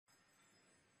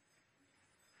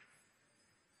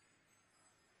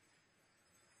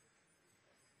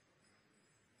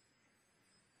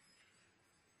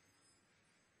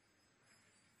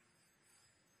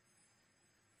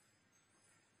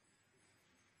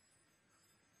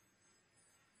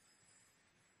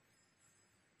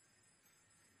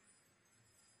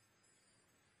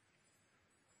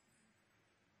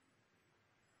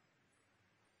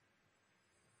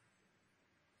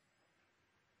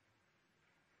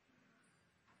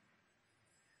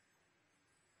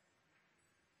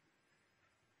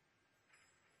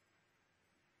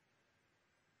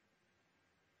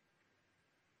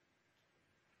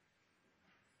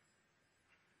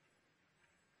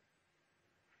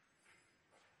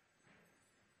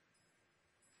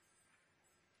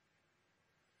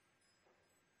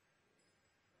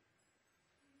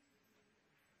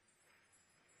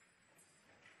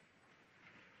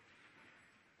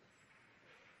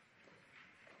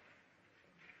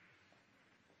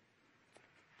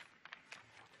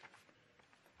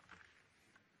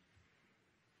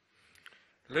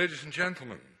Ladies and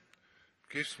gentlemen,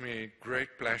 it gives me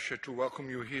great pleasure to welcome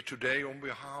you here today on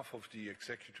behalf of the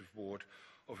Executive Board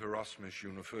of Erasmus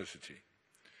University.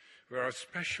 We are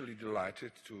especially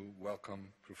delighted to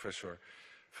welcome Professor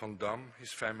Van Dam,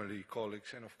 his family,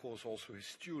 colleagues, and of course also his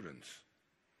students.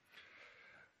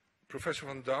 Professor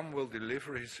Van Dam will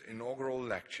deliver his inaugural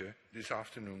lecture this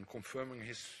afternoon, confirming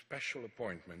his special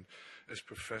appointment as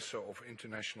Professor of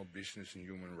International Business and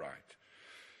Human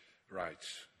Rights.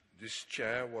 This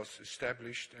chair was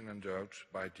established and endowed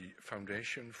by the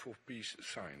Foundation for Peace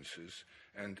Sciences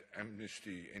and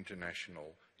Amnesty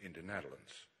International in the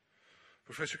Netherlands.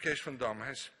 Professor Cees van Dam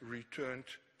has returned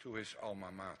to his alma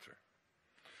mater.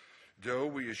 Though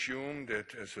we assume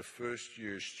that as a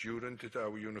first-year student at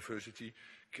our university,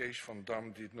 Cees van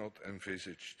Dam did not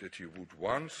envisage that he would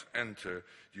once enter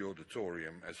the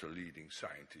auditorium as a leading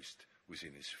scientist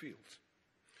within his field.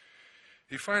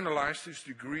 He finalized his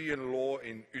degree in law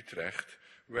in Utrecht,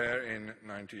 where in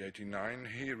 1989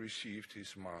 he received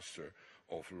his Master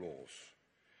of Laws.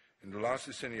 In the last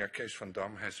decennia, Cees van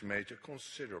Dam has made a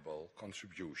considerable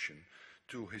contribution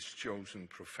to his chosen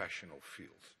professional field.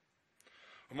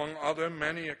 Among other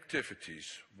many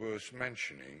activities worth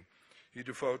mentioning, he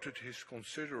devoted his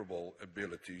considerable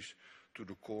abilities to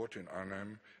the court in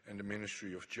Arnhem and the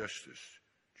Ministry of Justice.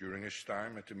 During his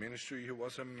time at the ministry, he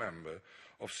was a member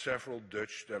of several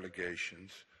Dutch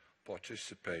delegations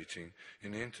participating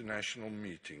in international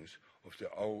meetings of the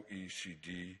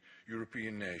OECD,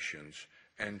 European nations,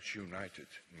 and United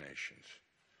Nations.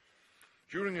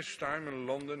 During his time in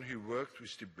London, he worked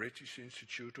with the British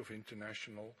Institute of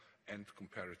International and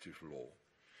Comparative Law.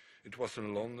 It was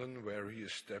in London where he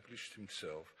established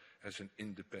himself as an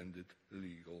independent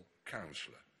legal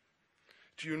counselor.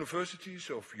 The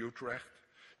universities of Utrecht,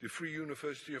 the Free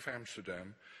University of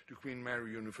Amsterdam, the Queen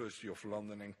Mary University of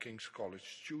London and King's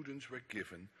College students were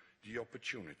given the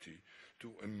opportunity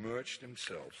to immerse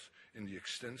themselves in the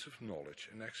extensive knowledge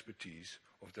and expertise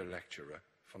of their lecturer,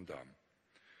 Van Dam.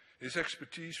 His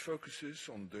expertise focuses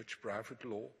on Dutch private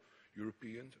law,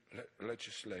 European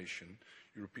legislation,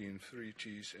 European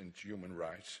treaties and human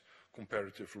rights,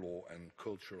 comparative law and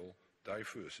cultural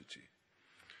diversity.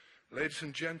 Ladies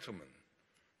and gentlemen,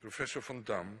 Professor Van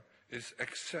Dam is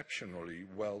exceptionally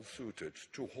well suited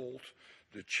to hold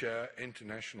the Chair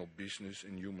International Business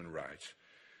and Human Rights,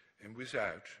 and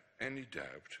without any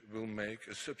doubt will make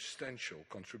a substantial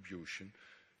contribution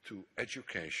to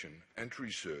education and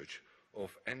research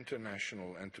of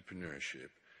international entrepreneurship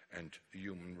and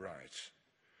human rights.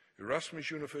 Erasmus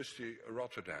University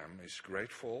Rotterdam is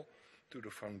grateful to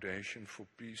the Foundation for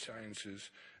Peace Sciences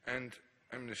and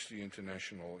Amnesty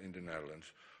International in the Netherlands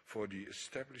for the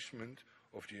establishment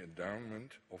of the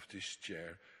endowment of this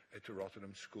chair at the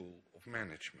Rotterdam School of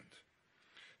Management.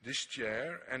 This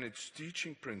chair and its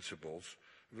teaching principles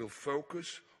will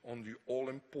focus on the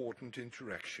all-important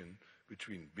interaction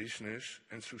between business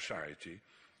and society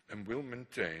and will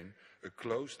maintain a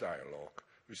close dialogue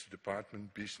with the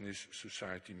Department Business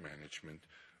Society Management,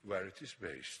 where it is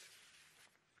based.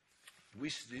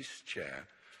 With this chair,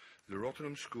 the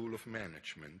Rotterdam School of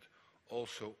Management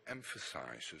also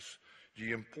emphasizes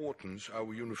the importance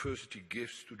our university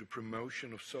gives to the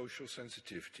promotion of social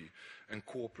sensitivity and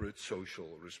corporate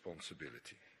social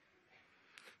responsibility.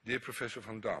 Dear Professor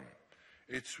Van Dam,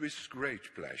 it's with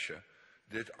great pleasure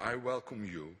that I welcome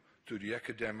you to the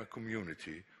academic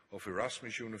community of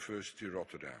Erasmus University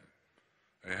Rotterdam.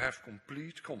 I have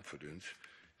complete confidence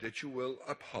that you will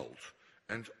uphold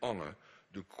and honor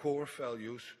the core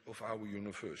values of our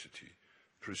university: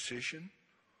 precision,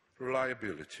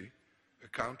 reliability,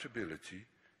 accountability,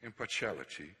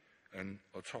 impartiality, and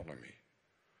autonomy.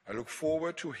 I look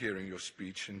forward to hearing your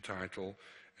speech entitled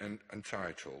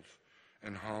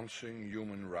Enhancing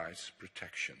Human Rights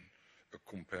Protection,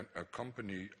 a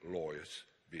company lawyer's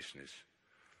business.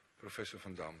 Professor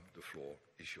Van Dam, the floor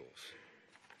is yours.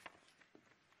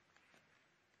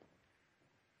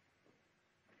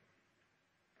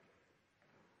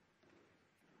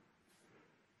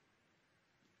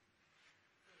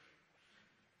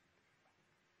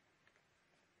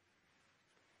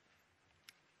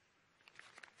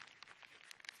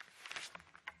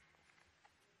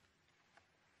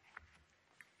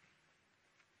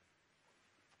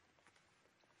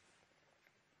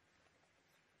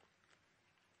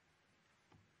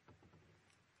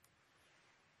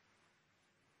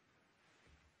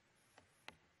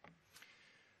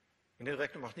 Meneer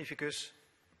Rector Magnificus,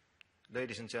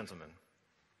 ladies and gentlemen,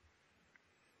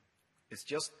 it's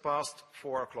just past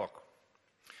 4 o'clock,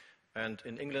 and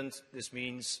in England this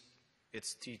means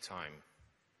it's tea time.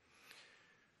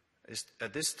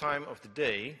 At this time of the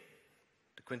day,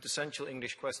 the quintessential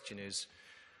English question is,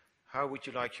 how would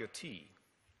you like your tea?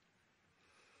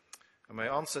 And my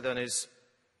answer then is,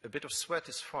 a bit of sweat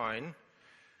is fine,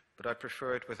 but I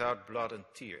prefer it without blood and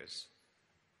tears.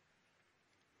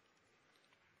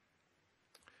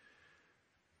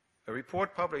 A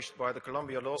report published by the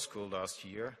Columbia Law School last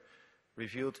year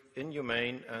revealed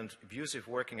inhumane and abusive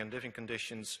working and living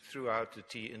conditions throughout the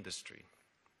tea industry.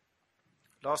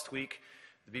 Last week,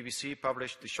 the BBC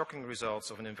published the shocking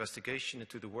results of an investigation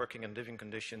into the working and living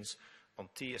conditions on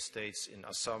tea estates in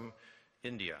Assam,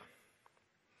 India.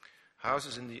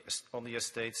 Houses on the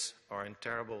estates are in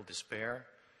terrible despair,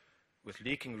 with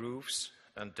leaking roofs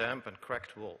and damp and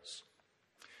cracked walls.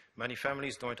 Many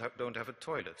families don't have a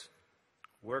toilet.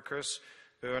 Workers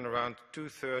earn around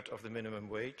 2/3 of the minimum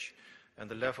wage, and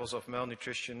the levels of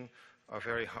malnutrition are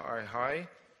very high,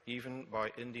 even by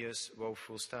India's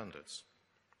woeful standards.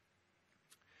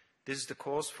 This is the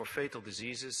cause for fatal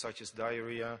diseases such as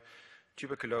diarrhea,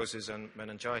 tuberculosis, and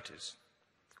meningitis.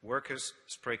 Workers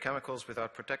spray chemicals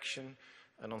without protection,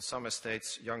 and on some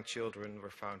estates, young children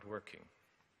were found working.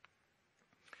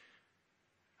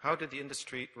 How did the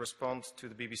industry respond to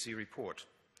the BBC report?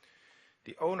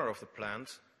 The owner of the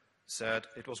plant said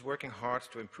it was working hard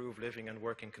to improve living and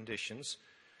working conditions,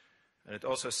 and it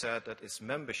also said that its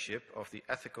membership of the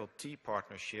Ethical Tea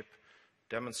Partnership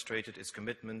demonstrated its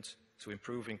commitment to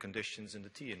improving conditions in the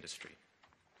tea industry.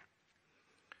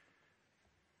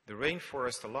 The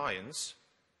Rainforest Alliance,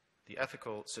 the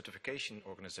ethical certification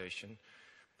organization,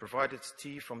 provided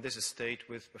tea from this estate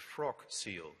with a frog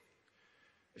seal,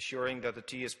 assuring that the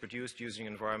tea is produced using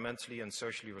environmentally and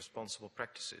socially responsible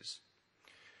practices.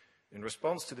 In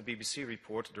response to the BBC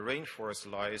report, the Rainforest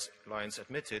Alliance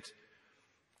admitted,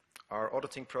 our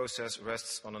auditing process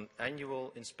rests on an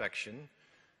annual inspection,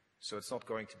 so it's not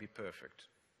going to be perfect.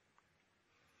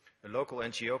 A local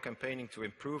NGO campaigning to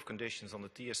improve conditions on the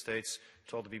tea estates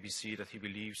told the BBC that he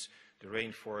believes the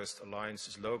Rainforest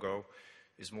Alliance's logo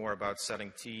is more about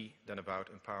selling tea than about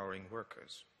empowering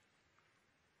workers.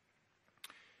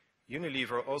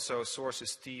 Unilever also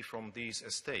sources tea from these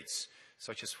estates,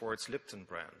 such as for its Lipton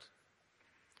brand.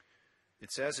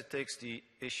 It says it takes the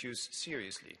issues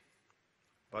seriously,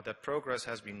 but that progress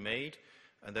has been made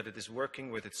and that it is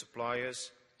working with its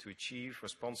suppliers to achieve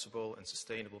responsible and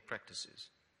sustainable practices.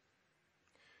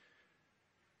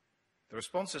 The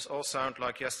responses all sound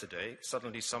like yesterday.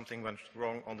 Suddenly something went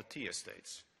wrong on the tea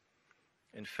estates.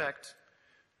 In fact,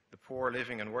 the poor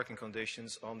living and working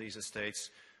conditions on these estates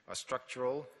are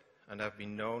structural and have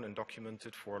been known and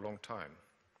documented for a long time.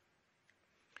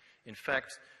 In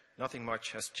fact, nothing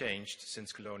much has changed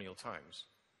since colonial times.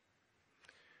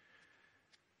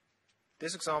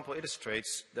 This example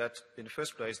illustrates that, in the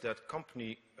first place, that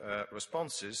company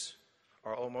responses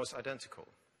are almost identical.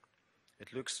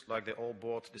 It looks like they all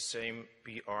bought the same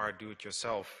PR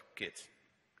do-it-yourself kit.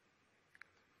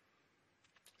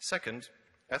 Second,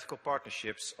 ethical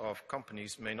partnerships of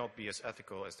companies may not be as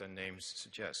ethical as their names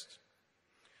suggest.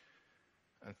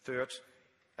 And third,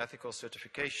 ethical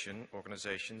certification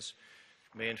organizations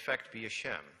may in fact be a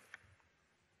sham.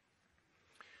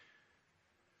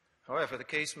 However, the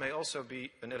case may also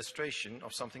be an illustration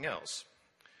of something else.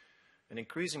 An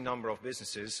increasing number of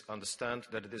businesses understand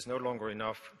that it is no longer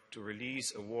enough to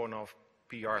release a worn-off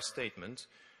PR statement,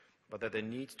 but that they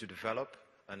need to develop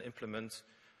and implement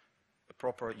a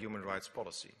proper human rights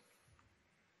policy.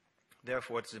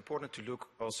 Therefore, it is important to look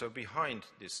also behind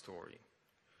this story.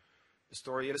 The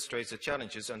story illustrates the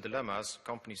challenges and dilemmas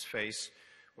companies face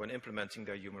when implementing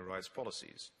their human rights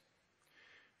policies,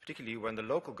 particularly when the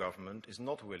local government is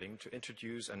not willing to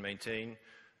introduce and maintain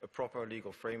a proper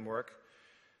legal framework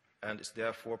and is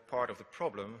therefore part of the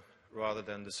problem rather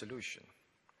than the solution.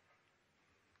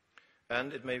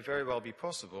 And it may very well be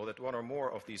possible that one or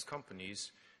more of these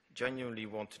companies genuinely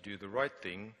want to do the right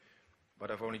thing,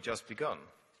 but have only just begun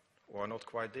or are not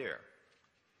quite there.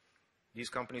 These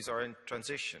companies are in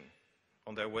transition,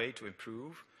 on their way to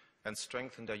improve and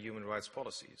strengthen their human rights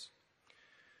policies.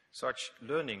 Such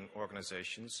learning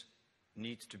organizations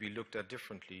need to be looked at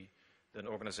differently than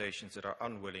organizations that are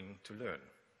unwilling to learn.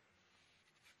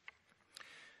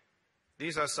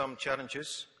 These are some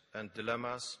challenges and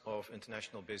dilemmas of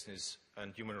international business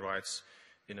and human rights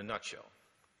in a nutshell,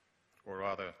 or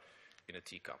rather in a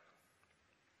teacup.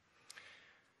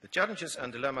 The challenges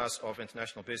and dilemmas of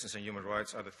international business and human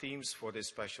rights are the themes for this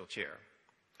special chair.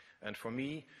 And for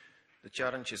me, the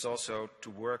challenge is also to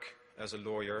work as a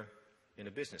lawyer in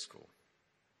a business school.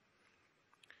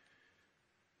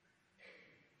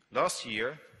 Last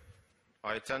year,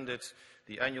 I attended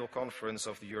the annual conference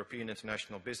of the European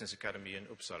International Business Academy in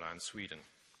Uppsala in Sweden.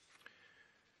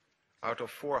 Out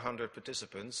of 400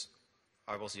 participants,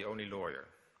 I was the only lawyer.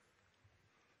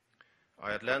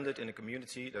 I had landed in a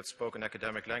community that spoke an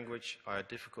academic language I had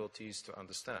difficulties to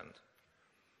understand.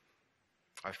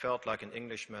 I felt like an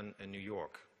Englishman in New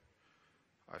York.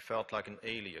 I felt like an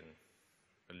alien,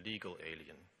 a legal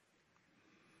alien.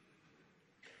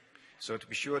 So to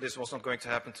be sure this was not going to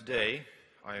happen today,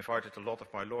 I invited a lot of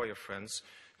my lawyer friends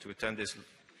to attend this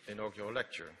inaugural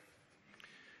lecture.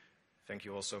 Thank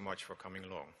you all so much for coming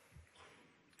along.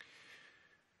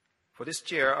 For this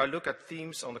chair, I look at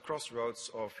themes on the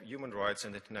crossroads of human rights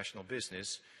and international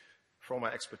business from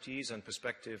my expertise and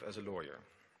perspective as a lawyer.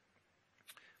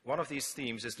 One of these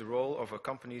themes is the role of a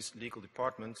company's legal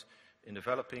department in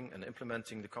developing and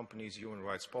implementing the company's human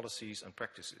rights policies and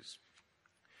practices.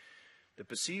 The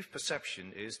perceived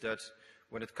perception is that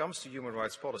when it comes to human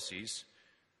rights policies,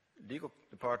 the legal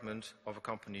department of a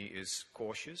company is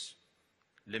cautious,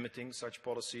 limiting such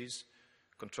policies,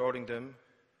 controlling them,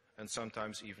 and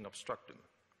sometimes even obstruct them.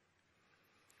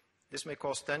 This may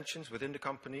cause tensions within the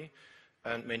company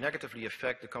and may negatively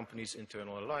affect the company's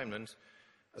internal alignment,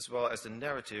 as well as the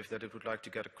narrative that it would like to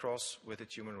get across with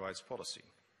its human rights policy.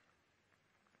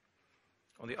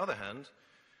 On the other hand,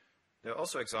 there are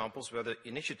also examples where the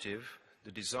initiative,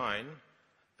 the design,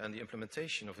 and the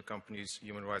implementation of the company's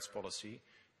human rights policy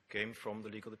came from the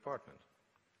legal department.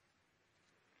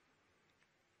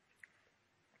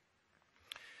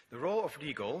 The role of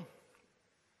legal,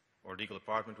 or legal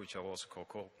department, which I also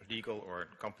call legal or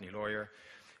company lawyer,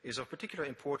 is of particular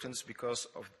importance because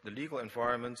of the legal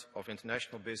environment of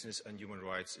international business and human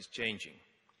rights is changing.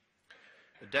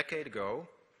 A decade ago,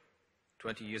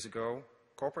 20 years ago,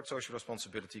 corporate social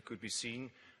responsibility could be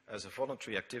seen as a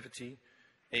voluntary activity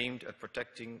aimed at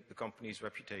protecting the company's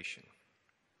reputation.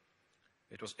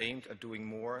 It was aimed at doing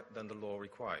more than the law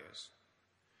requires.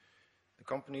 The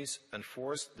companies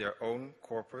enforced their own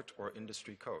corporate or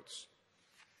industry codes.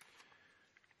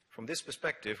 From this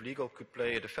perspective, legal could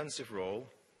play a defensive role,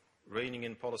 reining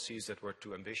in policies that were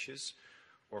too ambitious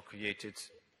or created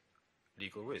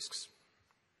legal risks.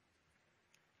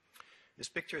 This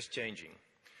picture is changing.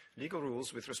 Legal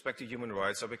rules with respect to human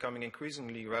rights are becoming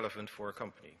increasingly relevant for a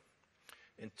company.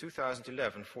 In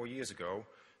 2011, 4 years ago,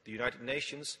 the United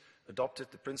Nations adopted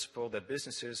the principle that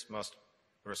businesses must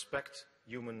respect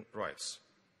human rights.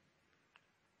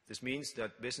 This means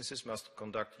that businesses must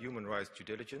conduct human rights due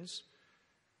diligence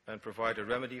and provide a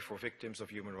remedy for victims of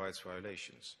human rights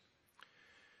violations.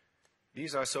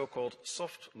 These are so-called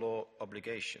soft law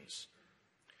obligations.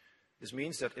 This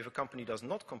means that if a company does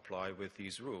not comply with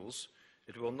these rules,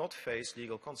 it will not face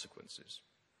legal consequences.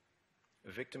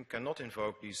 A victim cannot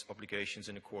invoke these obligations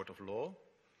in a court of law,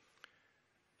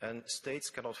 and states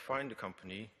cannot fine the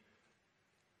company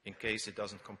in case it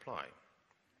doesn't comply.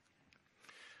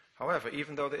 However,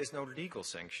 even though there is no legal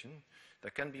sanction,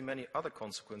 there can be many other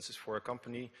consequences for a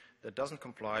company that doesn't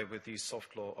comply with these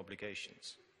soft law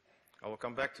obligations. I will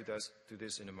come back to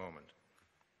this in a moment.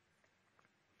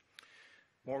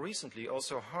 More recently,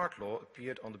 also hard law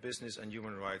appeared on the business and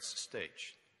human rights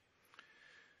stage.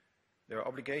 There are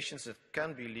obligations that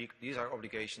these are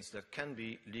obligations that can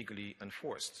be legally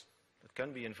enforced, that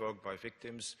can be invoked by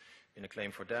victims in a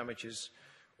claim for damages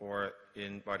or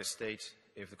by the state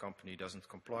if the company doesn't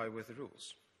comply with the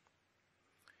rules.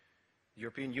 The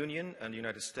European Union and the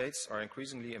United States are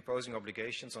increasingly imposing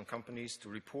obligations on companies to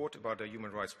report about their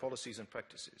human rights policies and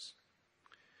practices.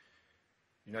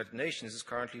 The United Nations is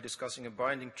currently discussing a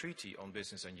binding treaty on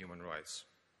business and human rights,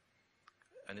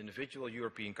 and individual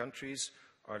European countries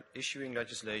are issuing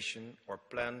legislation or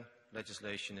plan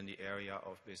legislation in the area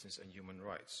of business and human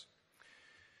rights.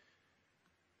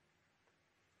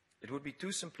 It would be too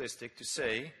simplistic to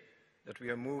say that we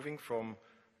are moving from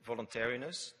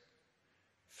voluntariness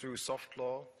through soft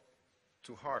law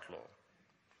to hard law.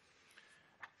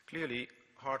 Clearly,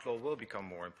 hard law will become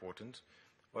more important,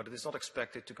 but it is not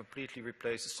expected to completely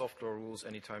replace the soft law rules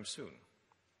anytime soon.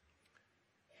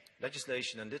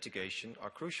 Legislation and litigation are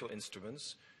crucial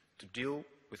instruments to deal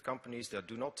with companies that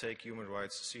do not take human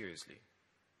rights seriously.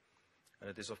 And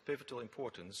it is of pivotal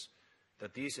importance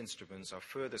that these instruments are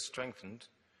further strengthened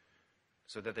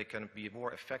so that they can be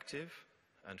more effective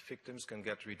and victims can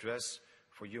get redress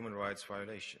for human rights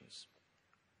violations.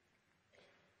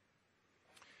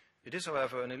 It is,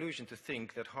 however, an illusion to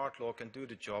think that hard law can do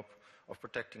the job of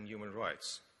protecting human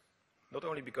rights, not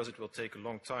only because it will take a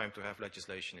long time to have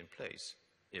legislation in place,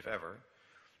 if ever,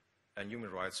 and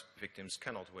human rights victims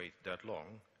cannot wait that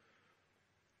long,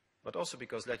 but also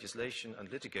because legislation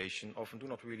and litigation often do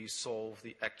not really solve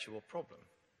the actual problem,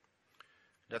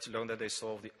 let alone that they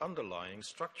solve the underlying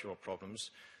structural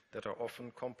problems that are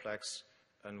often complex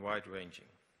and wide-ranging.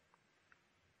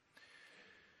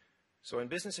 So in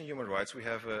business and human rights, we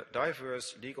have a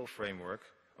diverse legal framework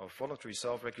of voluntary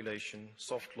self-regulation,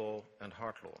 soft law, and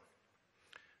hard law.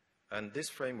 And this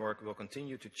framework will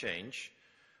continue to change,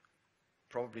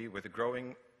 probably with a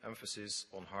growing emphasis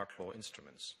on hard law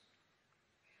instruments.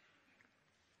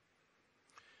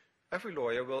 Every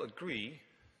lawyer will agree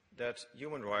that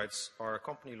human rights are a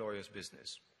company lawyer's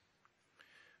business.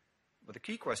 But the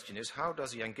key question is, how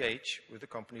does he engage with the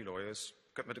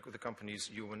company's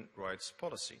human rights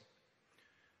policy?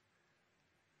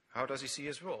 How does he see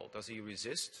his role? Does he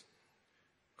resist,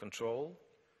 control,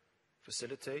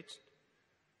 facilitate,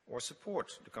 or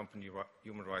support the company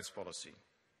human rights policy?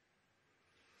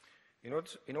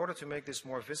 In order to make this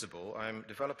more visible, I'm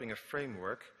developing a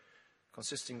framework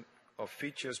consisting of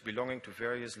features belonging to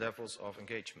various levels of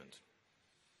engagement.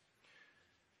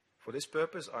 For this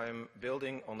purpose, I am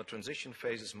building on the transition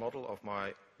phases model of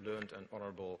my learned and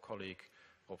honorable colleague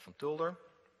Rob van Tulder.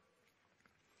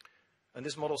 And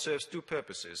this model serves two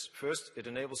purposes. First, it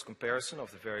enables comparison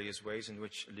of the various ways in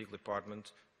which a legal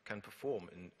department can perform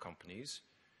in companies.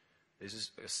 This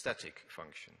is a static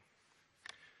function.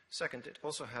 Second, it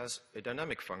also has a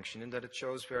dynamic function in that it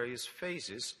shows various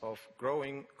phases of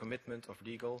growing commitment of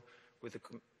legal with the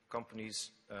company's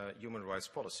human rights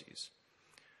policies.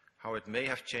 How it may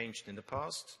have changed in the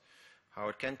past, how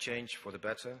it can change for the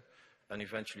better, and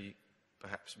eventually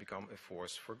perhaps become a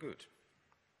force for good.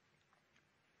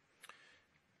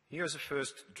 Here's a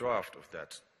first draft of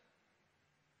that.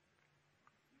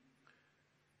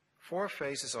 4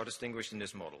 phases are distinguished in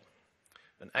this model: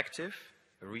 an active,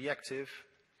 a reactive,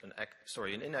 an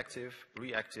inactive,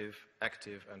 reactive,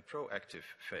 active, and proactive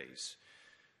phase.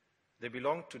 They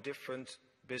belong to different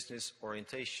business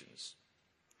orientations.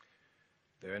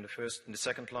 They're in the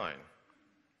second line.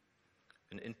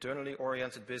 An internally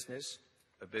oriented business,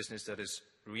 a business that is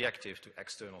reactive to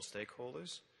external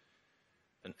stakeholders,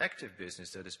 an active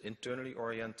business that is internally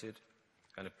oriented,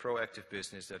 and a proactive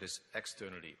business that is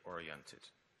externally oriented.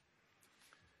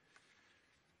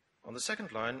 On the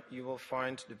second line, you will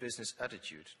find the business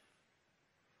attitude.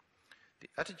 The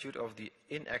attitude of the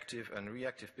inactive and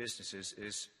reactive businesses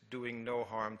is doing no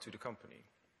harm to the company.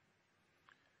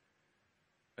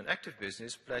 An active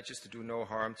business pledges to do no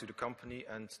harm to the company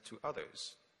and to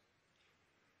others.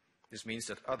 This means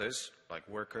that others, like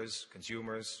workers,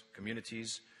 consumers,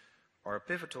 communities, are a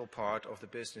pivotal part of the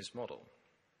business model.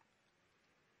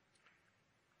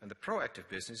 And the proactive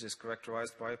business is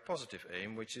characterized by a positive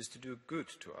aim, which is to do good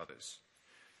to others.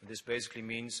 And this basically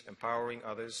means empowering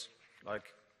others,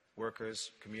 like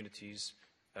workers, communities,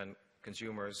 and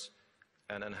consumers,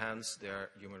 and enhance their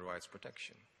human rights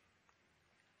protection.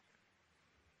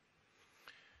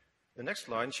 The next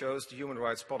line shows the human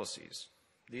rights policies.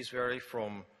 These vary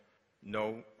from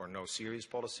no or no serious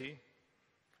policy,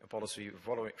 a policy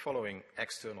following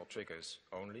external triggers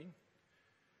only,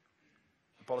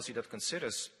 a policy that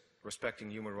considers respecting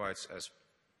human rights as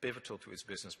pivotal to its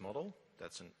business model,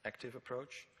 that's an active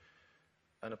approach,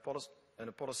 and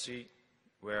a policy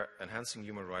where enhancing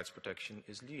human rights protection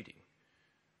is leading,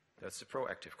 that's a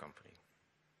proactive company.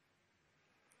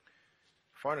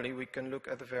 Finally, we can look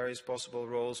at the various possible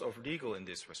roles of legal in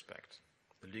this respect,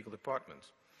 the legal department.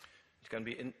 It can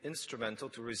be instrumental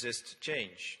to resist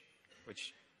change,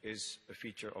 which is a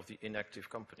feature of the inactive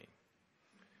company.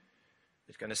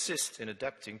 It can assist in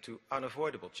adapting to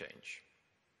unavoidable change.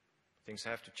 Things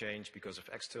have to change because of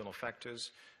external factors,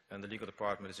 and the legal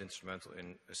department is instrumental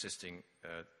in assisting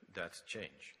that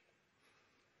change.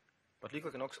 But legal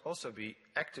can also be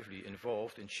actively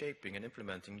involved in shaping and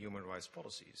implementing human rights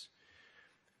policies,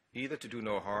 either to do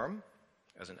no harm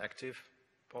as an active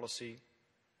policy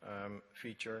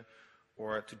feature,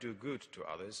 or to do good to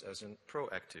others as a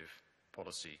proactive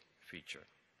policy feature.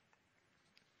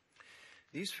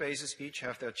 These phases each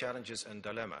have their challenges and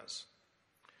dilemmas.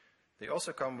 They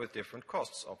also come with different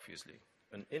costs, obviously.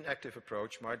 An inactive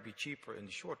approach might be cheaper in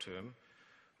the short term,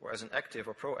 whereas an active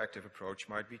or proactive approach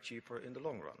might be cheaper in the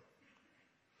long run.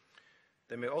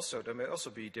 There may also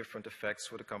be different effects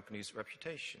for the company's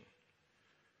reputation.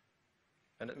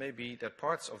 And it may be that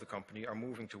parts of the company are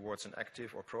moving towards an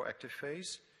active or proactive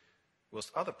phase,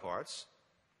 whilst other parts,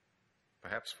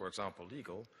 perhaps, for example,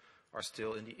 legal, are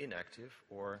still in the inactive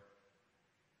or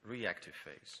reactive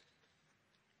phase.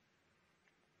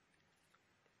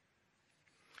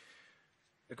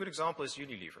 A good example is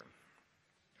Unilever.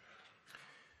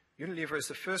 Unilever is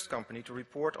the first company to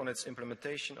report on its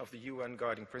implementation of the UN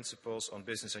Guiding Principles on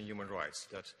Business and Human Rights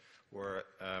that were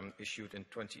issued in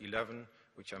 2011,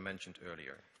 which I mentioned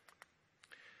earlier.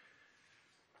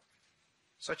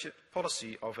 Such a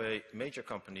policy of a major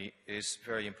company is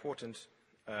very important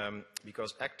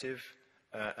because active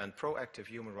and proactive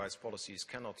human rights policies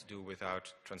cannot do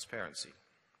without transparency.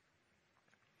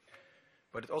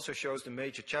 But it also shows the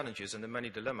major challenges and the many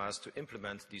dilemmas to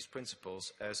implement these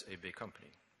principles as a big company.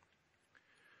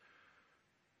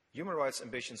 Human rights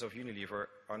ambitions of Unilever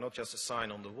are not just a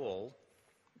sign on the wall,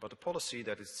 but a policy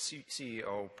that its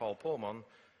CEO, Paul Polman,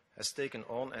 has taken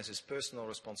on as his personal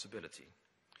responsibility.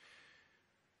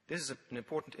 This is an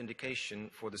important indication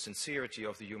for the sincerity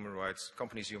of the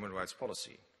company's human rights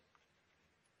policy.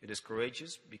 It is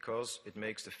courageous because it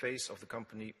makes the face of the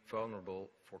company vulnerable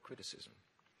for criticism.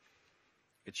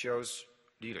 It shows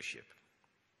leadership.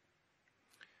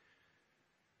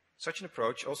 Such an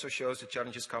approach also shows the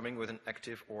challenges coming with an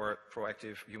active or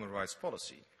proactive human rights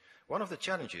policy. One of the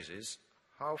challenges is,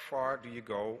 how far do you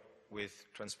go with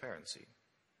transparency?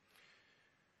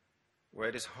 Where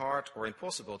it is hard or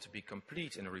impossible to be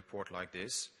complete in a report like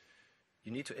this,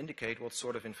 you need to indicate what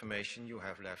sort of information you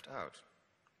have left out.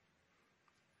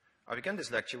 I began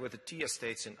this lecture with the tea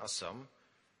estates in Assam,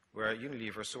 where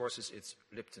Unilever sources its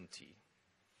Lipton tea.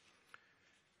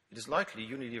 It is likely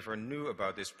Unilever knew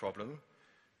about this problem,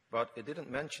 but it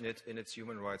didn't mention it in its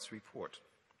human rights report.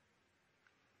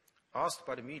 Asked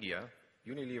by the media,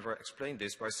 Unilever explained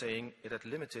this by saying it had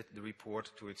limited the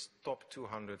report to its top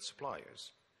 200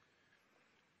 suppliers.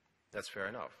 That's fair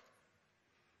enough.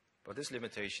 But this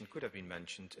limitation could have been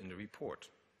mentioned in the report.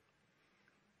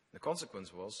 The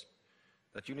consequence was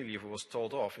that Unilever was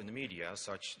told off in the media,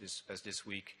 such as this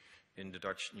week in the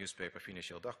Dutch newspaper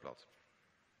Financieel Dagblad.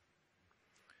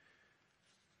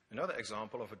 Another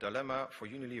example of a dilemma for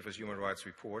Unilever's human rights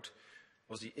report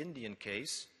was the Indian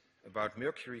case about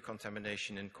mercury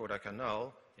contamination in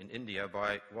Kodaikanal in India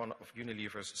by one of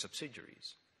Unilever's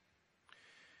subsidiaries.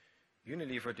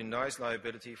 Unilever denies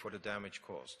liability for the damage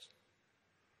caused.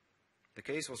 The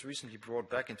case was recently brought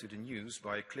back into the news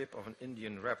by a clip of an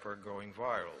Indian rapper going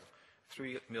viral,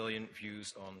 3 million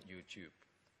views on YouTube.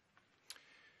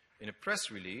 In a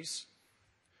press release,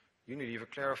 Unilever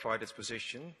clarified its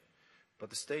position, but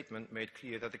the statement made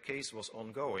clear that the case was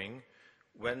ongoing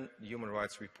when the human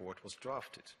rights report was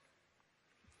drafted.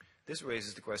 This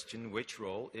raises the question which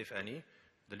role, if any,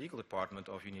 the legal department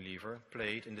of Unilever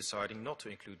played in deciding not to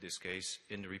include this case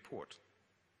in the report.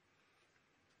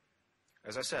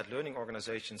 As I said, learning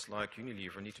organizations like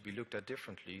Unilever need to be looked at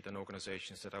differently than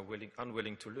organizations that are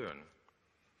unwilling to learn.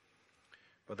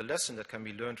 But the lesson that can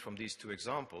be learned from these two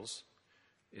examples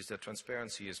is that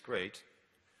transparency is great,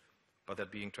 but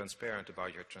that being transparent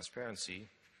about your transparency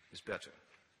is better.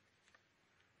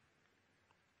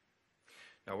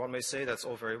 Now, one may say that's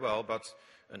all very well, but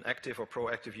an active or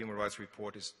proactive human rights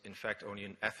report is in fact only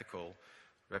an ethical,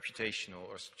 reputational,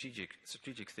 or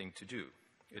strategic thing to do.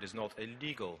 It is not a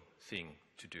legal thing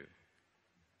to do.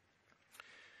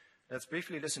 Let's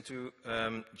briefly listen to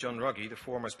John Ruggie, the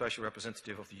former Special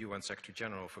Representative of the UN Secretary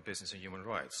General for Business and Human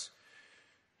Rights.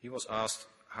 He was asked,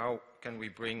 how can we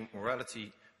bring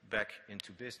morality back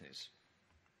into business?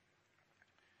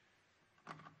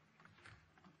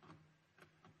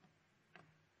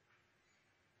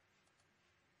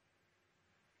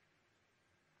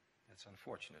 That's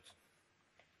unfortunate.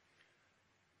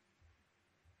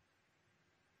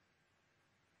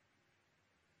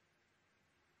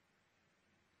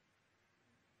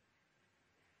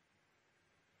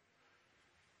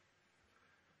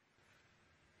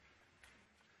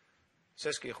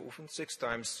 Zes keer geoefend, 6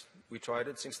 times we tried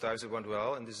it, 6 times it went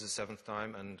well, and this is the 7th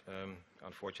time, and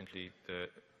unfortunately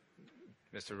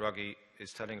Mr. Ruggie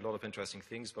is telling a lot of interesting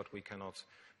things, but we cannot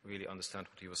really understand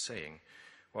what he was saying.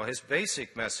 Well, his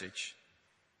basic message,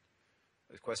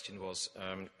 the question was,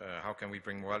 how can we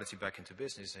bring morality back into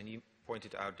business? And he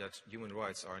pointed out that human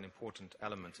rights are an important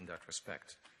element in that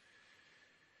respect.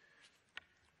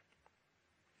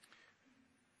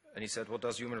 And he said, what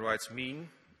does human rights mean?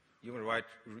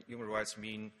 Human rights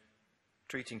mean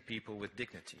treating people with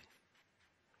dignity.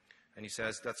 And he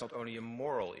says that's not only a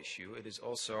moral issue, it is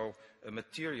also a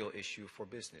material issue for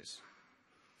business.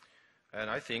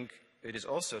 And I think it is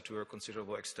also, to a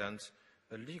considerable extent,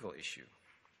 a legal issue.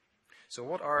 So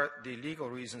what are the legal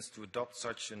reasons to adopt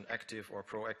such an active or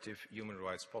proactive human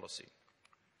rights policy?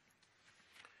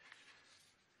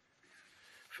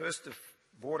 First, the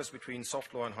borders between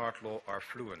soft law and hard law are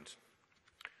fluent.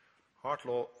 Hard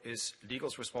law is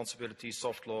legal's responsibility,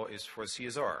 soft law is for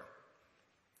CSR.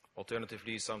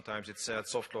 Alternatively, sometimes it's said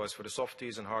soft law is for the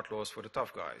softies and hard law is for the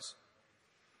tough guys.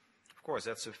 Of course,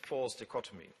 that's a false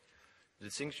dichotomy. The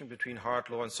distinction between hard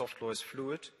law and soft law is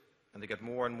fluid, and they get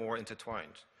more and more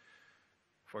intertwined.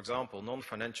 For example,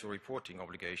 non-financial reporting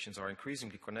obligations are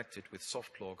increasingly connected with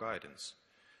soft law guidance.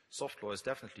 Soft law is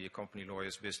definitely a company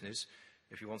lawyer's business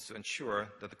if he wants to ensure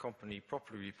that the company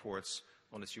properly reports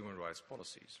on its human rights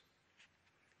policies.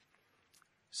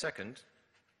 Second,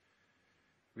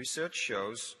 Research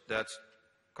shows that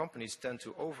companies tend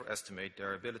to overestimate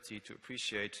their ability to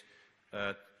appreciate,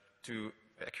 to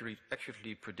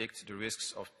accurately predict the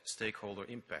risks of stakeholder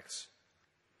impacts.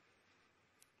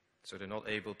 So they're not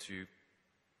able to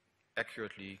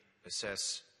accurately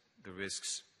assess the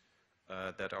risks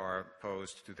that are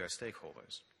posed to their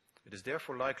stakeholders. It is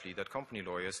therefore likely that company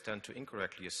lawyers tend to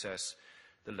incorrectly assess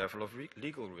the level of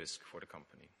legal risk for the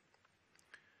company.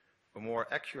 A more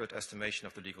accurate estimation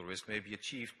of the legal risk may be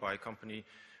achieved by a company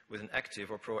with an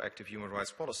active or proactive human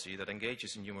rights policy that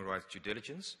engages in human rights due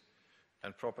diligence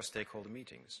and proper stakeholder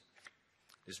meetings.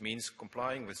 This means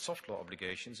complying with soft law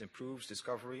obligations improves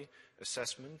discovery,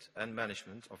 assessment, and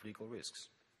management of legal risks.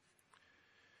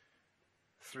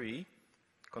 3,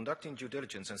 conducting due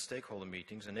diligence and stakeholder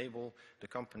meetings enable the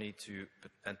company to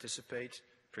anticipate,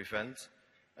 prevent,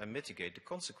 and mitigate the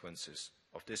consequences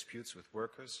of disputes with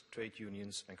workers, trade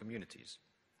unions, and communities.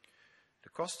 The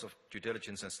cost of due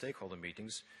diligence and stakeholder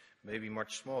meetings may be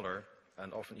much smaller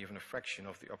and often even a fraction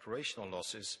of the operational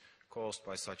losses caused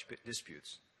by such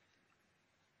disputes.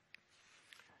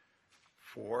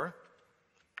 4,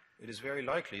 it is very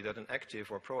likely that an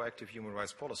active or proactive human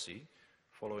rights policy,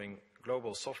 following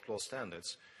global soft law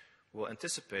standards, will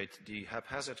anticipate the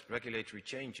haphazard regulatory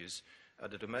changes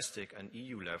at the domestic and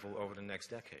EU level over the next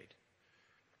decade.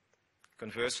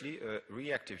 Conversely, a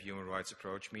reactive human rights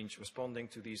approach means responding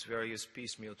to these various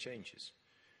piecemeal changes.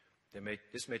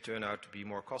 This may turn out to be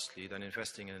more costly than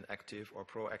investing in an active or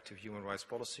proactive human rights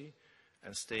policy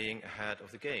and staying ahead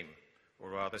of the game,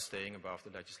 or rather staying above the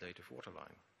legislative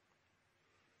waterline.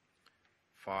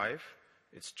 5,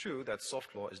 it's true that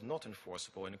soft law is not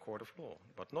enforceable in a court of law,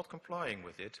 but not complying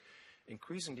with it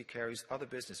increasingly carries other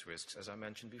business risks, as I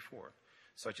mentioned before,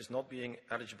 such as not being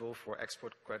eligible for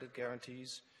export credit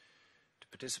guarantees, to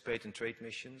participate in trade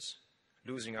missions,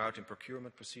 losing out in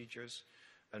procurement procedures,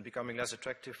 and becoming less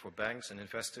attractive for banks and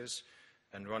investors,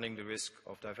 and running the risk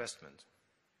of divestment.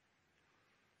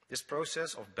 This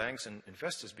process of banks and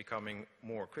investors becoming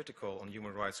more critical on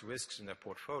human rights risks in their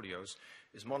portfolios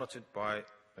is monitored by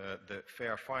the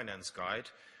Fair Finance Guide,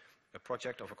 a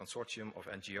project of a consortium of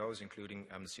NGOs, including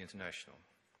Amnesty International.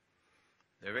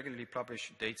 They regularly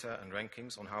publish data and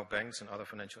rankings on how banks and other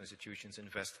financial institutions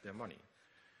invest their money.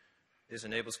 This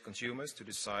enables consumers to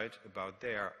decide about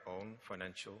their own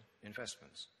financial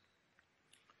investments.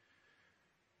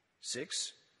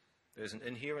 6, there is an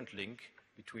inherent link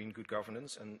between good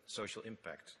governance and social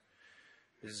impact.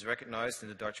 This is recognized in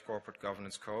the Dutch Corporate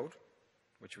Governance Code,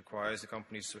 which requires the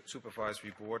company's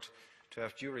supervisory board to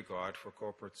have due regard for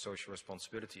corporate social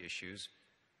responsibility issues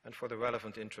and for the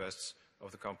relevant interests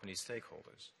of the company's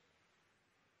stakeholders.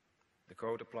 The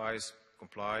code applies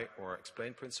comply or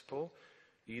explain principle.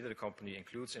 Either the company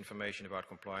includes information about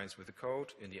compliance with the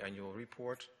code in the annual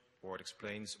report, or it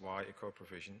explains why a code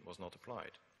provision was not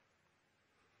applied.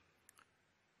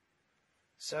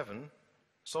 7,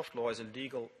 soft law is a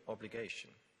legal obligation.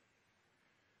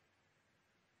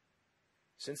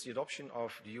 Since the adoption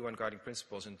of the UN Guiding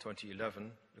Principles in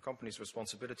 2011, the company's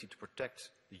responsibility to protect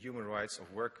the human rights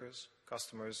of workers,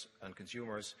 customers, and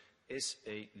consumers is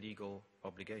a legal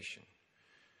obligation.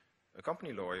 A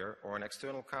company lawyer or an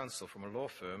external counsel from a law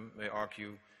firm may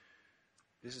argue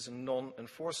this is a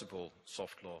non-enforceable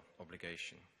soft law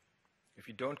obligation. If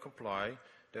you don't comply,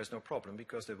 there's no problem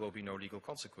because there will be no legal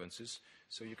consequences,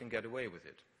 so you can get away with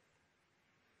it.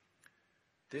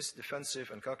 This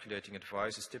defensive and calculating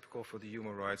advice is typical for the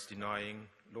human rights denying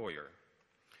lawyer.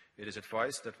 It is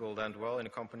advice that will land well in a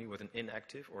company with an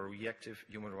inactive or reactive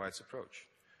human rights approach.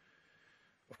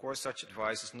 Of course, such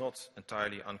advice is not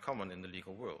entirely uncommon in the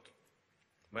legal world.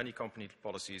 Many company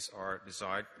policies are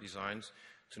designed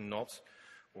to not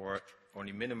or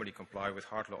only minimally comply with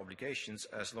hard law obligations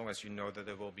as long as you know that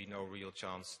there will be no real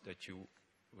chance that you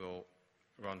will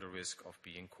run the risk of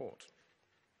being caught.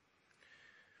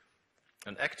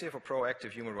 An active or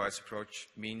proactive human rights approach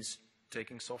means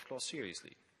taking soft law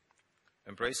seriously,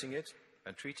 embracing it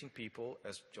and treating people,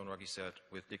 as John Ruggie said,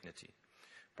 with dignity,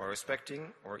 by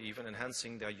respecting or even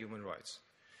enhancing their human rights.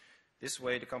 This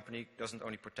way the company doesn't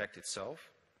only protect itself,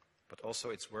 but also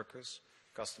its workers,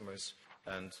 customers,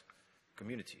 and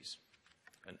communities.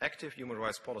 An active human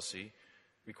rights policy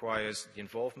requires the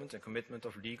involvement and commitment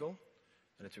of legal,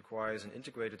 and it requires an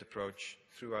integrated approach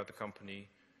throughout the company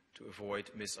to avoid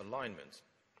misalignment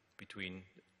between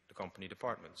the company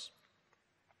departments.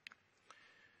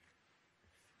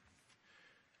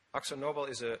 AkzoNobel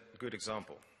is a good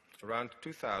example. Around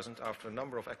 2000, after a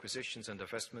number of acquisitions and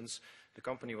divestments, the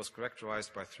company was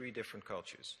characterized by 3 different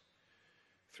cultures,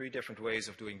 3 different ways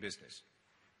of doing business.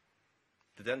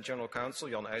 The then General Counsel,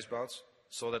 Jan Ijsbouts,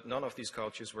 saw that none of these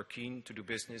cultures were keen to do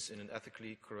business in an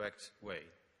ethically correct way.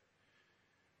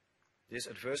 This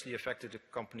adversely affected the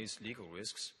company's legal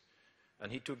risks,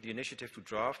 and he took the initiative to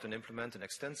draft and implement an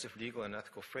extensive legal and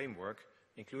ethical framework,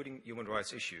 including human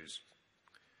rights issues.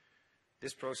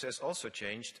 This process also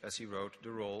changed, as he wrote,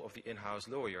 the role of the in-house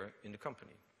lawyer in the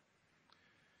company.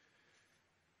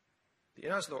 The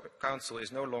in-house counsel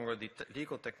is no longer the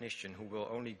legal technician who will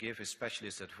only give his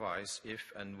specialist advice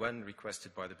if and when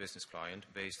requested by the business client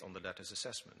based on the latter's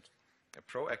assessment. A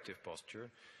proactive posture,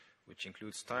 which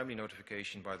includes timely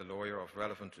notification by the lawyer of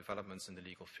relevant developments in the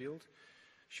legal field,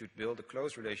 should build a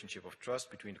close relationship of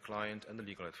trust between the client and the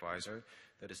legal advisor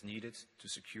that is needed to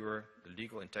secure the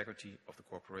legal integrity of the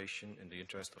corporation in the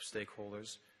interest of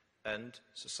stakeholders and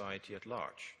society at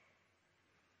large.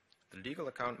 The legal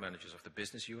account managers of the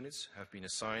business units have been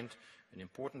assigned an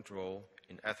important role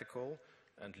in ethical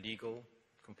and legal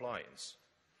compliance.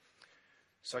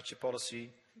 Such a policy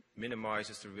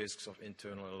minimizes the risks of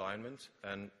internal alignment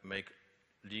and make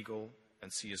legal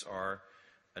and CSR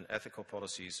and ethical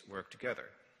policies work together.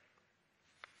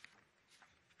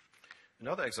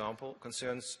 Another example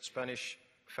concerns Spanish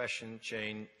fashion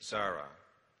chain Zara.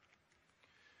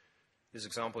 This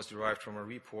example is derived from a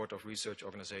report of research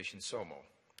organization SOMO.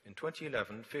 In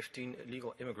 2011, 15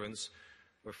 illegal immigrants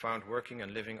were found working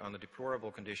and living under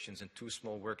deplorable conditions in 2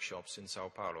 small workshops in Sao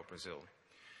Paulo, Brazil.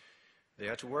 They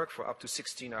had to work for up to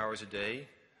 16 hours a day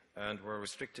and were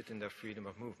restricted in their freedom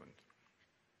of movement.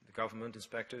 The government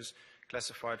inspectors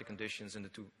classified the conditions in the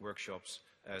 2 workshops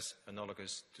as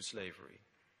analogous to slavery.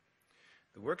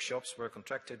 The workshops were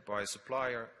contracted by a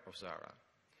supplier of Zara.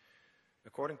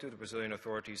 According to the Brazilian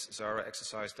authorities, Zara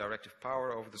exercised directive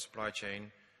power over the supply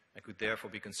chain and could therefore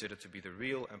be considered to be the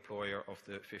real employer of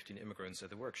the 15 immigrants at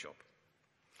the workshop.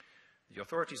 The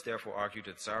authorities therefore argued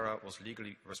that Zara was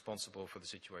legally responsible for the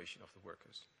situation of the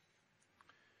workers.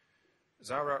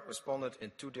 Zara responded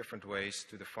in 2 different ways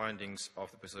to the findings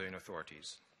of the Brazilian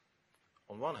authorities.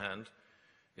 On one hand,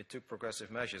 it took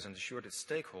progressive measures and assured its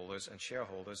stakeholders and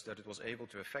shareholders that it was able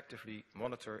to effectively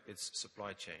monitor its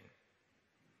supply chain.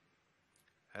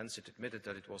 Hence, it admitted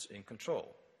that it was in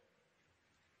control.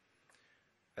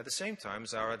 At the same time,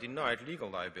 Zara denied legal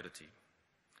liability.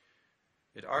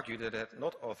 It argued that it had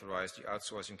not authorized the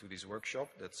outsourcing to this workshop,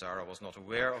 that Zara was not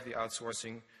aware of the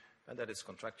outsourcing, and that its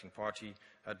contracting party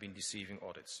had been deceiving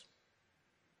audits.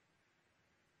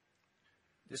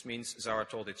 This means Zara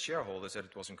told its shareholders that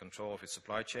it was in control of its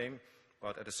supply chain,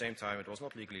 but at the same time it was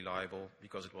not legally liable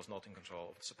because it was not in control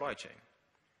of the supply chain.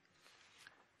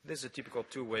 This is a typical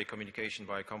 2-way communication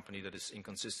by a company that is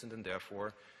inconsistent and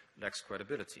therefore lacks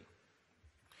credibility.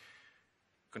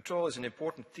 Control is an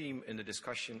important theme in the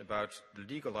discussion about the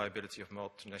legal liability of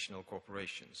multinational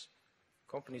corporations.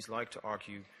 Companies like to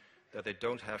argue that they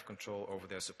don't have control over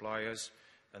their suppliers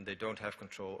and they don't have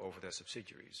control over their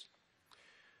subsidiaries.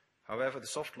 However, the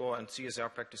soft law and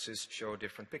CSR practices show a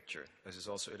different picture, as is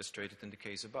also illustrated in the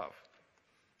case above.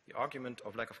 The argument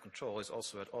of lack of control is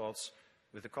also at odds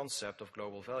with the concept of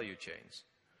global value chains.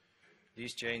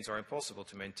 These chains are impossible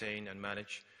to maintain and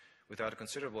manage without a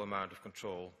considerable amount of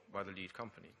control by the lead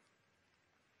company.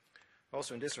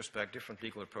 Also, in this respect, different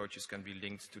legal approaches can be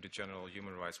linked to the general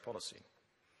human rights policy.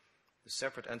 The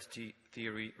separate entity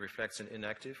theory reflects an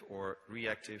inactive or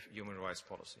reactive human rights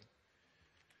policy.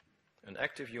 An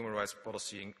active human rights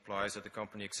policy implies that the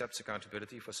company accepts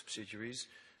accountability for subsidiaries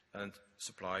and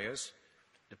suppliers,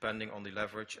 depending on the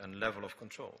leverage and level of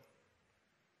control.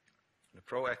 The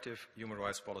proactive human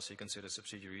rights policy considers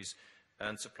subsidiaries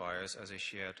and suppliers as a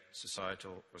shared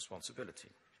societal responsibility.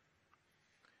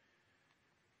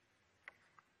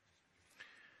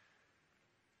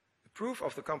 The proof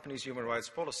of the company's human rights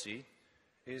policy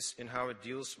is in how it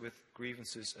deals with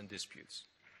grievances and disputes.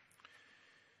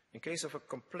 In case of a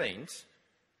complaint,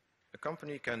 a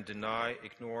company can deny,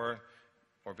 ignore,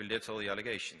 or belittle the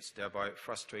allegations, thereby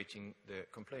frustrating the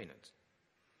complainant.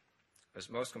 As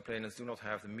most complainants do not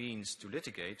have the means to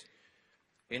litigate,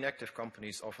 inactive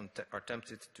companies often are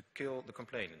tempted to kill the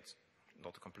complainant.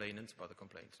 Not the complainant, but the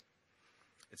complaint.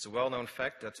 It's a well-known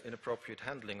fact that inappropriate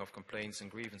handling of complaints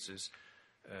and grievances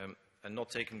and not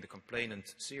taking the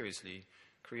complainant seriously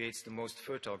creates the most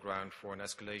fertile ground for an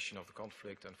escalation of the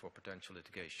conflict and for potential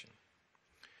litigation.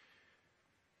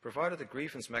 Provided the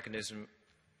grievance mechanism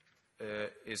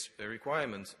is a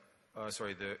requirement,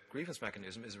 the grievance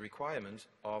mechanism is a requirement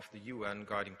of the UN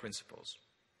guiding principles.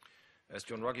 As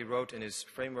John Ruggie wrote in his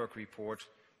framework report,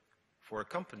 for a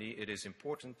company it is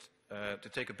important to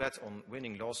take a bet on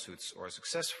winning lawsuits or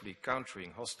successfully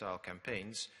countering hostile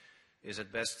campaigns is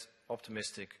at best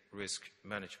optimistic risk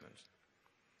management.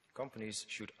 companies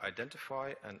should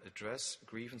identify and address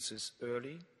grievances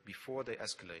early before they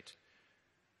escalate.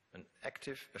 An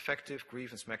effective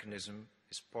grievance mechanism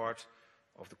is part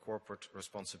of the corporate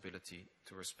responsibility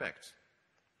to respect.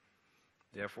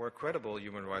 Therefore, a credible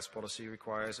human rights policy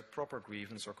requires a proper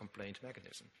grievance or complaint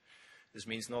mechanism. This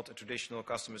means not a traditional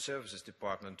customer services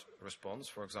department response,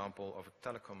 for example, of a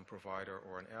telecom provider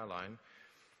or an airline,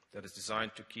 that is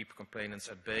designed to keep complainants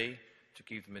at bay, to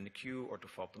keep them in the queue, or to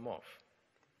fob them off.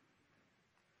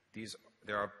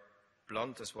 There are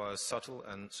blunt as well as subtle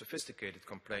and sophisticated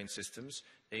complaint systems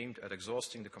aimed at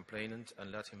exhausting the complainant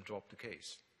and let him drop the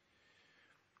case.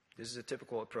 This is a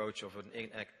typical approach of an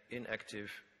inactive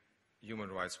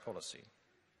human rights policy.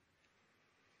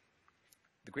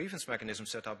 The grievance mechanism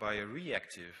set up by a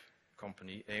reactive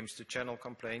company aims to channel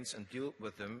complaints and deal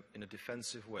with them in a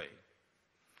defensive way.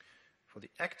 For the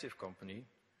active company,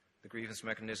 the grievance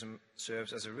mechanism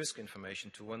serves as a risk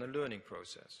information tool and a learning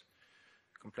process.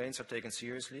 Complaints are taken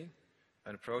seriously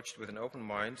and approached with an open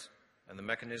mind, and the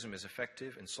mechanism is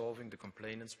effective in solving the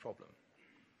complainant's problem.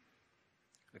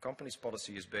 The company's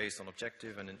policy is based on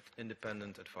objective and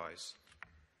independent advice.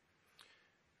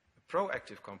 A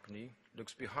proactive company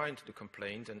looks behind the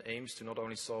complaint and aims to not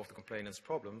only solve the complainant's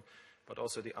problem, but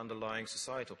also the underlying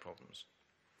societal problems.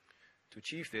 To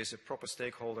achieve this, a proper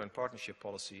stakeholder and partnership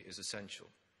policy is essential.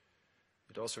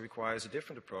 It also requires a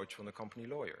different approach from the company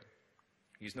lawyer.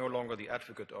 He is no longer the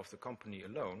advocate of the company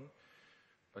alone,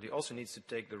 but he also needs to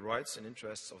take the rights and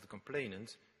interests of the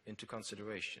complainant into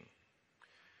consideration.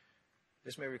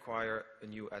 This may require a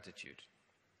new attitude.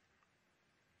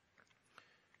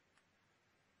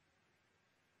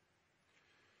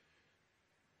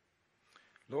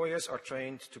 Lawyers are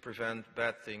trained to prevent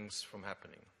bad things from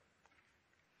happening.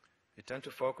 They tend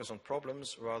to focus on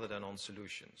problems rather than on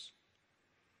solutions.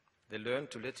 They learn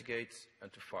to litigate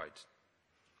and to fight.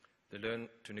 They learn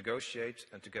to negotiate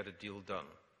and to get a deal done.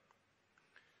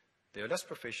 They are less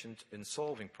proficient in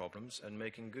solving problems and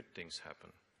making good things happen.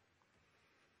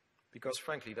 Because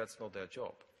frankly, that's not their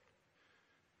job.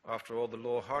 After all, the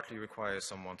law hardly requires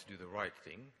someone to do the right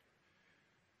thing.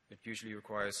 It usually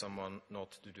requires someone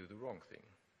not to do the wrong thing.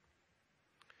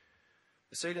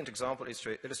 The salient example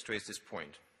illustrates this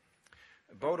point.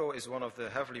 Bodo is one of the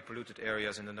heavily polluted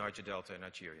areas in the Niger Delta in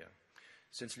Nigeria.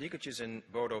 Since leakages in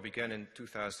Bodo began in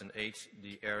 2008,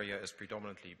 the area is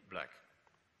predominantly black.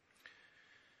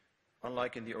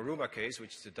 Unlike in the Oruma case,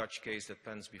 which is a Dutch case that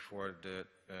pens before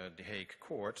the Hague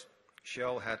court,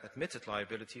 Shell had admitted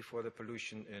liability for the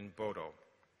pollution in Bodo.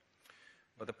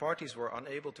 But the parties were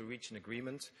unable to reach an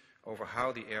agreement over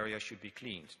how the area should be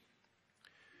cleaned.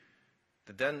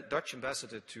 The then Dutch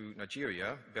ambassador to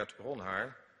Nigeria, Bert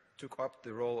Ronhaar, took up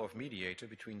the role of mediator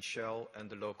between Shell and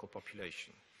the local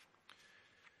population.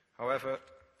 However,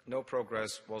 no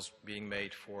progress was being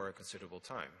made for a considerable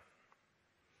time.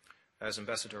 As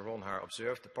Ambassador Ronhaar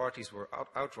observed, the parties were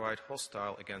outright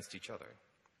hostile against each other.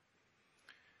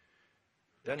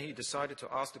 Then he decided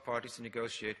to ask the parties to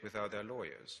negotiate without their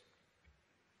lawyers.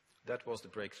 That was the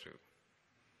breakthrough.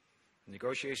 The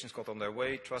negotiations got on their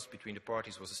way, trust between the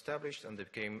parties was established, and they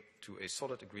came to a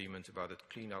solid agreement about the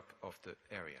cleanup of the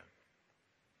area.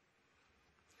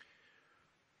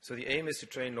 So the aim is to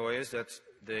train lawyers that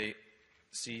they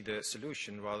see the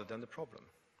solution rather than the problem.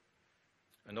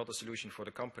 And not a solution for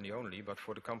the company only, but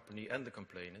for the company and the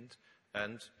complainant,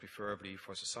 and preferably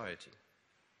for society.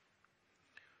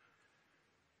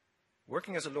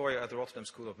 Working as a lawyer at the Rotterdam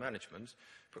School of Management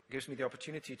gives me the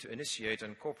opportunity to initiate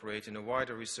and cooperate in a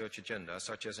wider research agenda,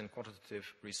 such as in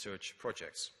quantitative research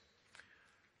projects.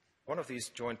 One of these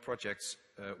joint projects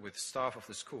with staff of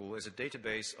the school is a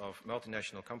database of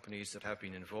multinational companies that have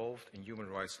been involved in human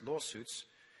rights lawsuits,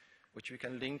 which we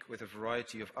can link with a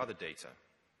variety of other data,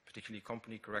 particularly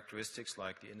company characteristics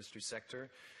like the industry sector,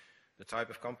 the type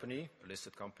of company, a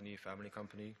listed company, family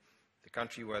company, the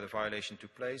country where the violation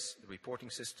took place, the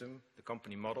reporting system, the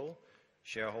company model,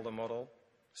 shareholder model,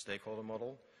 stakeholder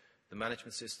model, the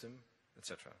management system,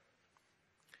 etc.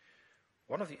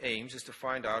 One of the aims is to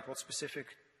find out what specific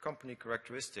company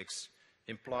characteristics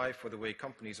imply for the way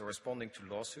companies are responding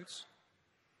to lawsuits,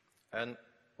 and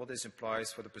what this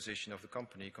implies for the position of the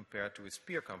company compared to its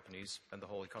peer companies and the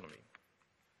whole economy.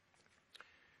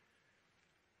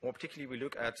 More particularly, we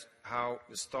look at how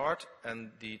the start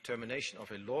and the termination of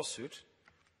a lawsuit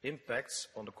impacts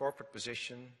on the corporate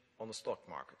position on the stock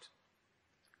market.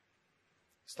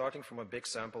 Starting from a big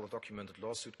sample of documented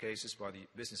lawsuit cases by the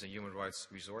Business and Human Rights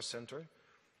Resource Center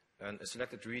and a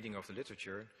selected reading of the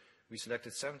literature, we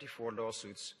selected 74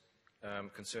 lawsuits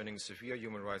concerning severe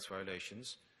human rights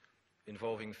violations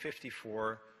involving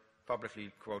 54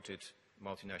 publicly quoted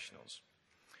multinationals.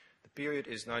 The period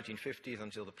is 1950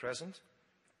 until the present,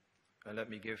 and let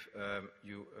me give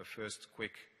you a first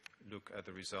quick look at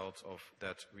the results of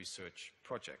that research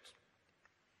project.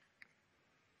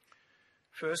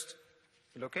 First,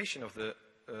 the location of the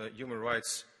human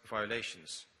rights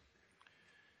violations.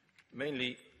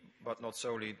 Mainly, but not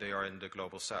solely, they are in the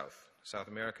global south. South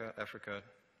America, Africa,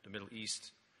 the Middle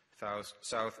East,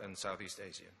 South and Southeast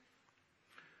Asia.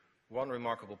 One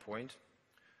remarkable point,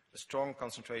 a strong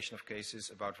concentration of cases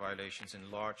about violations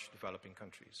in large developing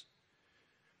countries.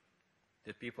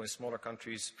 Did people in smaller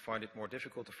countries find it more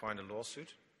difficult to find a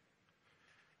lawsuit?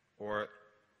 Or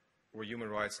were human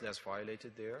rights less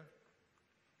violated there?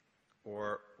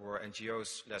 Or were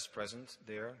NGOs less present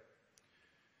there?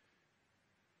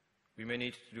 We may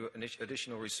need to do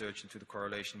additional research into the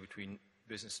correlation between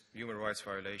human rights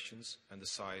violations and the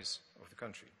size of the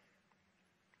country.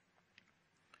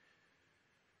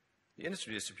 The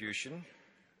industry distribution,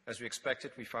 as we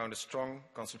expected, we found a strong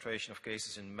concentration of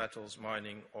cases in metals,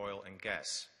 mining, oil and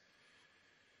gas,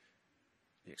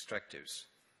 the extractives.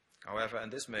 However,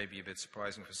 and this may be a bit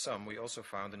surprising for some, we also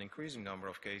found an increasing number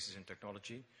of cases in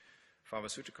technology,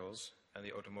 pharmaceuticals and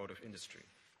the automotive industry.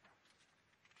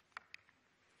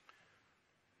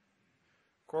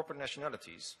 Corporate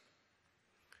nationalities.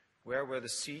 Where were the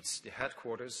seats, the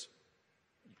headquarters?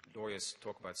 Lawyers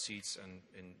talk about seats, and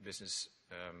in business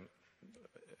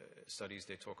studies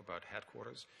they talk about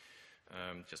headquarters,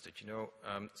 just that you know.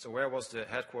 So where was the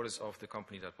headquarters of the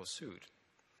company that was sued?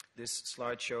 This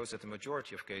slide shows that the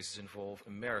majority of cases involve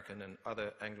American and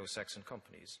other Anglo-Saxon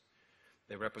companies.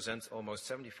 They represent almost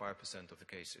 75% of the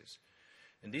cases.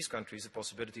 In these countries, the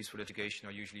possibilities for litigation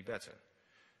are usually better.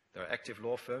 There are active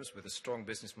law firms with a strong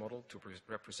business model to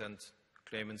represent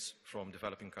claimants from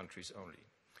developing countries only.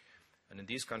 And in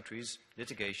these countries,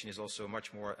 litigation is also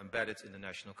much more embedded in the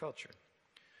national culture.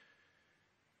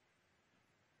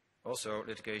 Also,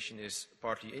 litigation is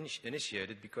partly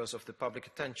initiated because of the public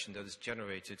attention that is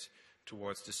generated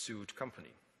towards the sued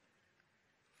company.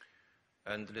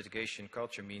 And the litigation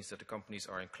culture means that the companies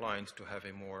are inclined to have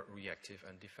a more reactive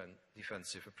and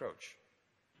defensive approach.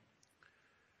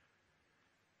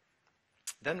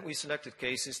 Then we selected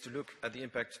cases to look at the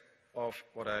impact of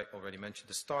what I already mentioned,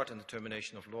 the start and the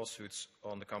termination of lawsuits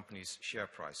on the company's share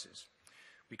prices.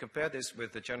 We compared this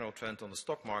with the general trend on the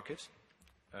stock market,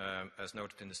 as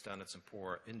noted in the Standard &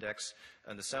 Poor's index,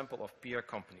 and the sample of peer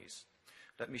companies.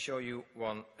 Let me show you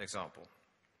one example.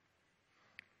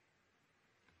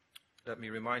 Let me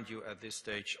remind you at this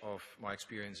stage of my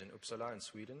experience in Uppsala in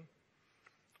Sweden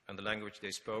and the language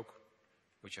they spoke,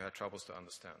 which I had troubles to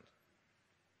understand.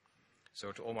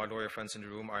 So to all my lawyer friends in the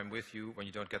room, I'm with you when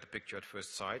you don't get the picture at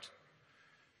first sight,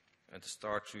 and to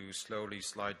start to slowly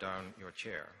slide down your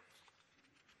chair.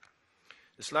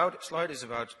 The slide is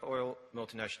about oil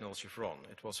multinational Chevron.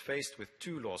 It was faced with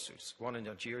two lawsuits, one in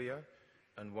Nigeria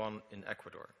and one in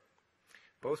Ecuador.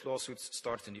 Both lawsuits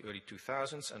started in the early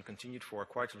 2000s and continued for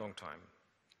quite a long time.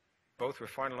 Both were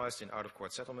finalized in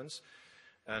out-of-court settlements,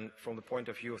 and from the point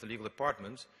of view of the legal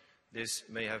department, this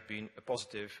may have been a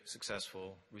positive,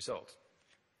 successful result.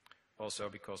 Also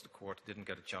because the court didn't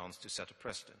get a chance to set a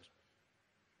precedent.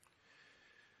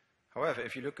 However,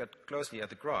 if you look closely at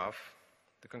the graph,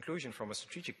 the conclusion from a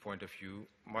strategic point of view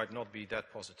might not be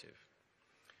that positive.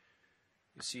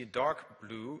 You see a dark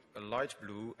blue, a light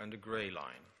blue, and a gray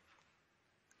line.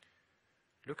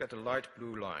 Look at the light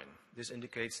blue line. This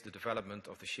indicates the development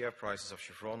of the share prices of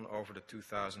Chevron over the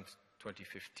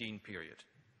 2000-2015 period.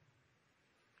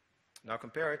 Now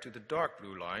compare it to the dark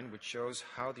blue line, which shows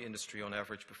how the industry on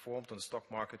average performed on the stock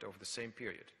market over the same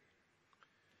period.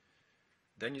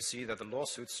 Then you see that the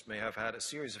lawsuits may have had a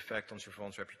serious effect on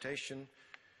Chevron's reputation,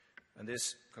 and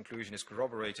this conclusion is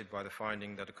corroborated by the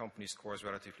finding that the company scores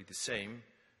relatively the same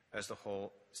as the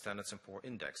whole Standard & Poor's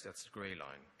index, that's the gray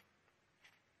line.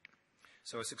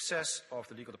 So a success of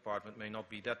the legal department may not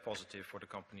be that positive for the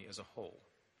company as a whole.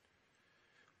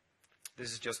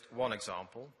 This is just one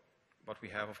example, but we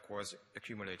have, of course,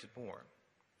 accumulated more.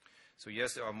 So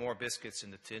yes, there are more biscuits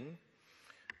in the tin,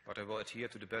 but I will adhere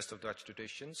to the best of Dutch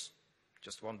traditions,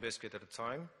 just one biscuit at a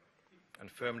time, and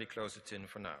firmly close the tin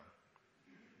for now.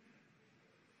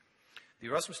 The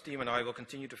Erasmus team and I will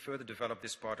continue to further develop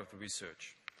this part of the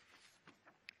research.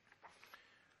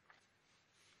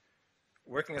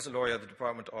 Working as a lawyer at the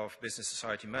Department of Business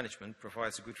Society Management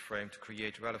provides a good frame to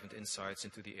create relevant insights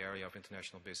into the area of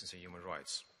international business and human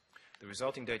rights. The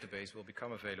resulting database will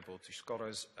become available to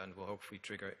scholars and will hopefully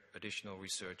trigger additional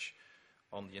research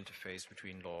on the interface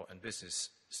between law and business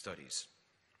studies.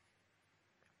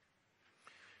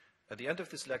 At the end of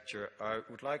this lecture, I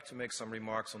would like to make some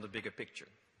remarks on the bigger picture.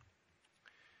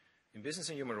 In business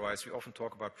and human rights, we often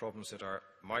talk about problems that are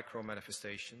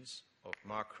micro-manifestations of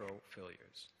macro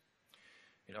failures.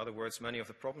 In other words, many of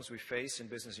the problems we face in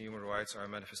business and human rights are a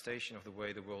manifestation of the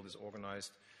way the world is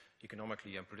organized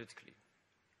economically and politically.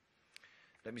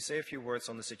 Let me say a few words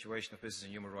on the situation of business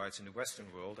and human rights in the Western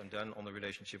world, and then on the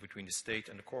relationship between the state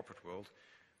and the corporate world,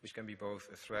 which can be both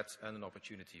a threat and an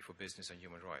opportunity for business and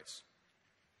human rights.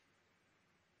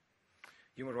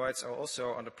 Human rights are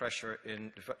also under pressure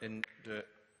in the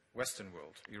Western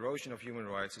world. Erosion of human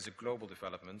rights is a global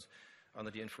development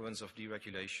under the influence of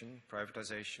deregulation,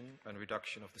 privatization, and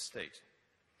reduction of the state.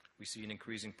 We see an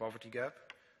increasing poverty gap,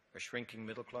 a shrinking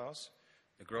middle class,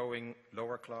 a growing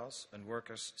lower class, and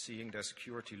workers seeing their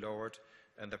security lowered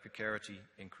and their precarity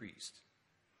increased.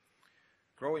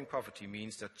 Growing poverty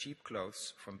means that cheap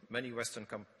clothes from many Western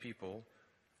people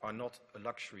are not a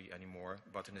luxury anymore,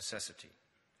 but a necessity.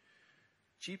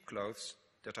 Cheap clothes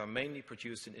that are mainly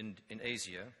produced in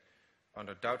Asia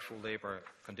under doubtful labor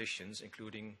conditions,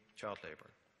 including child labor.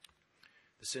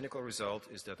 The cynical result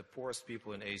is that the poorest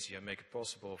people in Asia make it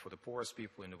possible for the poorest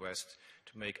people in the West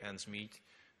to make ends meet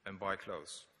and buy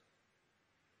clothes.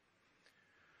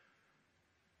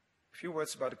 A few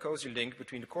words about the cozy link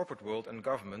between the corporate world and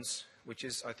governments, which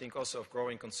is, I think, also of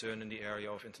growing concern in the area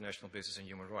of international business and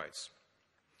human rights.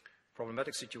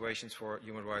 Problematic situations for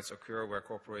human rights occur where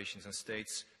corporations and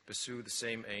states pursue the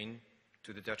same aim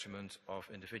to the detriment of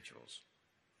individuals.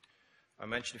 I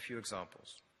mention a few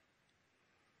examples.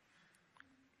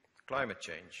 Climate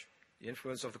change, the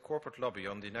influence of the corporate lobby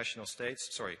on the national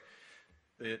states,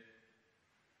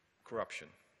 corruption,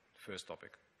 first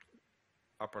topic.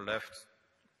 Upper left,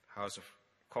 House of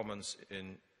Commons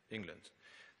in England.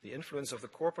 The influence of the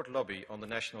corporate lobby on the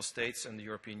national states and the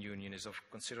European Union is of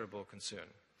considerable concern.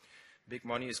 Big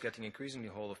money is getting increasingly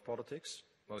hold of politics,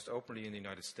 most openly in the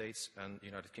United States and the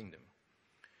United Kingdom.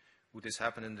 Would this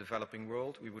happen in the developing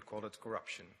world? We would call it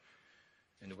corruption.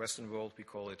 In the Western world, we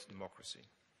call it democracy.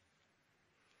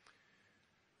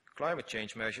 Climate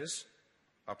change measures,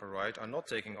 upper right, are not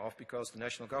taking off because the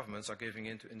national governments are giving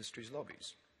in to industry's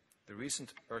lobbies. The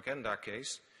recent Urgenda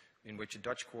case, in which a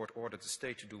Dutch court ordered the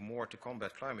state to do more to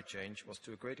combat climate change, was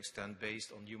to a great extent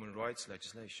based on human rights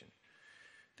legislation.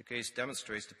 The case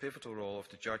demonstrates the pivotal role of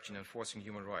the judge in enforcing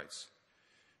human rights.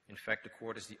 In fact, the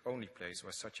court is the only place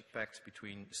where such a pact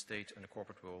between the state and the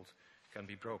corporate world can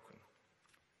be broken.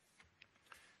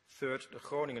 Third, the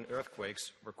Groningen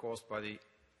earthquakes were caused by the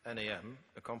NAM,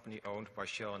 a company owned by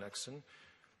Shell and Exxon,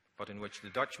 but in which the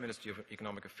Dutch Ministry of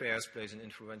Economic Affairs plays an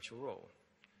influential role.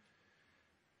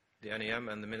 The NAM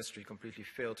and the ministry completely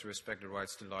failed to respect the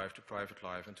rights to life, to private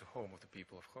life, and to home of the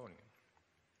people of Groningen.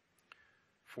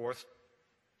 Fourth,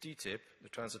 TTIP, the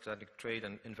Transatlantic Trade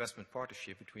and Investment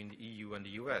Partnership between the EU and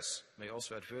the US, may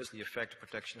also adversely affect the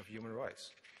protection of human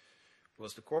rights.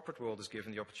 Whilst the corporate world is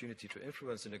given the opportunity to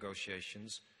influence the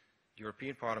negotiations,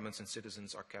 European parliaments and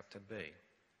citizens are kept at bay.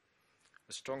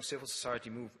 A strong civil society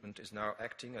movement is now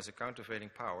acting as a countervailing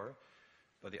power,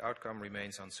 but the outcome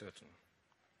remains uncertain.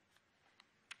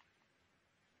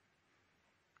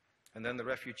 And then the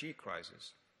refugee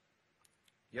crisis.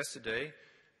 Yesterday,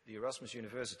 the Erasmus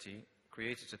University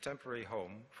created a temporary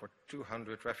home for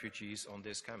 200 refugees on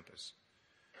this campus.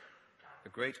 A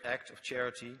great act of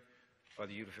charity by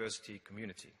the university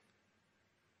community.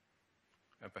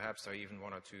 And perhaps there are even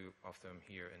one or two of them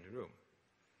here in the room.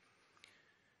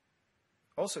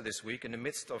 Also this week, in the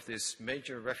midst of this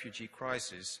major refugee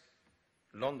crisis,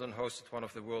 London hosted one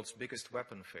of the world's biggest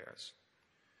weapon fairs.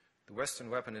 The Western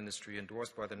weapon industry,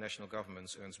 endorsed by the national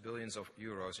governments, earns billions of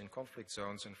euros in conflict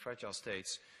zones and fragile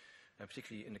states, and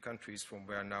particularly in the countries from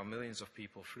where now millions of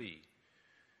people flee,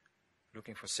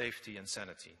 looking for safety and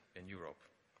sanity in Europe.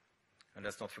 And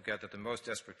let's not forget that the most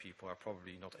desperate people are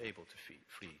probably not able to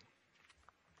flee.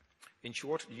 In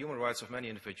short, the human rights of many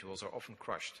individuals are often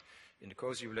crushed in the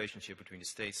cozy relationship between the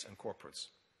states and corporates.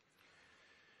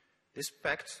 This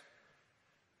pact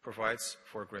provides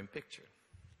for a grim picture.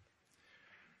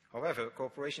 However,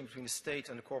 cooperation between the state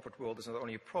and the corporate world is not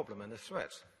only a problem and a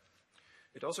threat.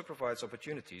 It also provides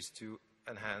opportunities to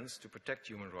enhance, to protect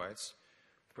human rights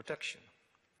protection.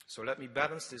 So let me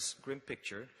balance this grim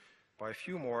picture by a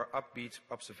few more upbeat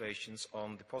observations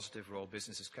on the positive role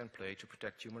businesses can play to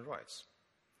protect human rights,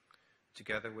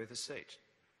 together with the state.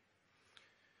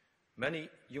 Many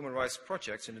human rights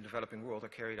projects in the developing world are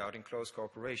carried out in close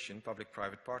cooperation,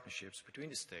 public-private partnerships between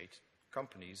the state,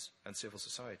 companies, and civil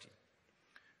society.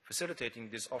 Facilitating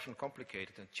this often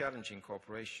complicated and challenging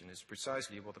cooperation is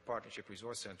precisely what the Partnership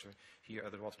Resource Center here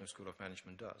at the Rotterdam School of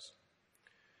Management does.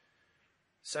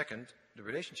 Second, the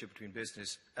relationship between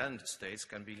business and states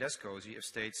can be less cozy if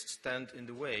states stand in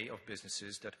the way of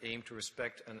businesses that aim to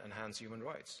respect and enhance human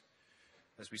rights.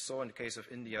 As we saw in the case of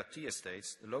India tea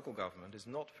estates, the local government is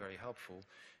not very helpful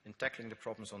in tackling the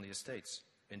problems on the estates.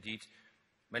 Indeed,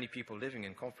 many people living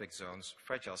in conflict zones,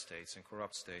 fragile states and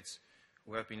corrupt states,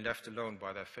 who have been left alone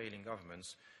by their failing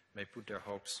governments, may put their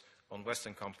hopes on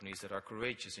Western companies that are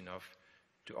courageous enough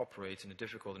to operate in a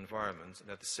difficult environment and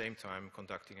at the same time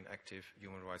conducting an active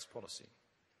human rights policy.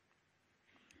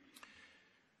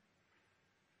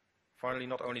 Finally,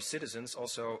 not only citizens,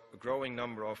 also a growing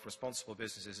number of responsible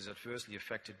businesses is adversely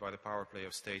affected by the power play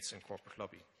of states and corporate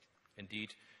lobby.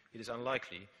 Indeed, it is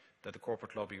unlikely that the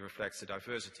corporate lobby reflects the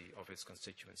diversity of its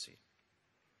constituency.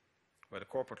 Where the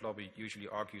corporate lobby usually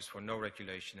argues for no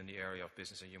regulation in the area of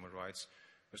business and human rights,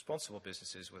 responsible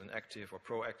businesses with an active or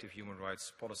proactive human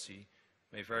rights policy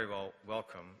may very well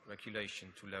welcome regulation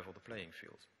to level the playing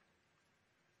field.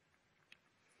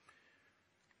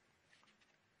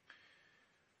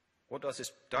 What does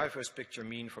this diverse picture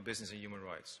mean for business and human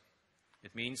rights?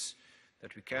 It means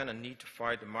that we can and need to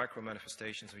fight the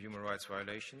micro-manifestations of human rights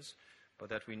violations, but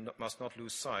that we must not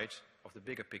lose sight of the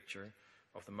bigger picture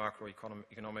of the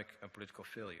macroeconomic and political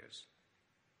failures.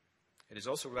 It is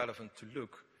also relevant to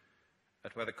look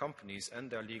at whether companies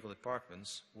and their legal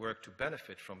departments work to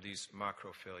benefit from these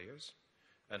macro failures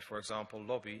and, for example,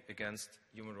 lobby against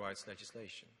human rights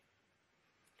legislation.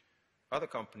 Other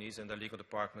companies and their legal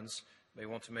departments may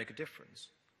want to make a difference,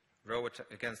 row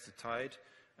against the tide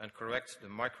and correct the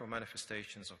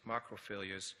micro-manifestations of macro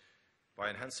failures by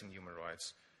enhancing human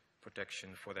rights protection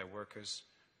for their workers,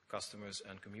 customers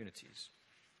and communities.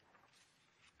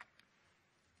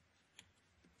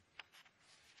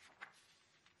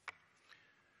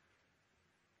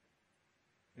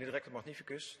 Meneer de Rector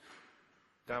Magnificus,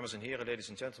 dames en heren, ladies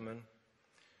and gentlemen,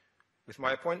 with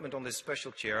my appointment on this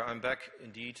special chair, I'm back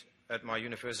indeed at my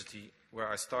university where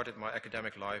I started my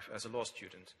academic life as a law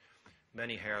student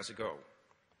many years ago.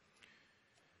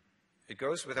 It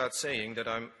goes without saying that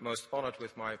I'm most honored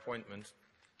with my appointment,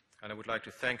 and I would like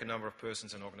to thank a number of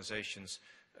persons and organizations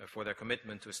for their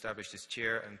commitment to establish this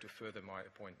chair and to further my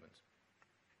appointment.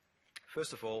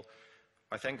 First of all,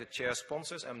 I thank the chair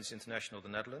sponsors, Amnesty International the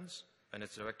Netherlands, and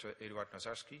its director Eduard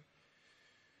Nazarski,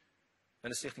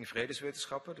 and the Stichting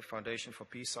Vredeswetenschappen, the Foundation for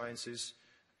Peace Sciences,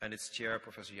 and its chair,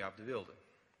 Professor Jaap de Wilde.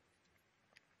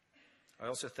 I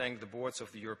also thank the boards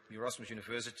of the Erasmus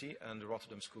University and the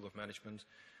Rotterdam School of Management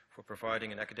for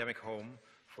providing an academic home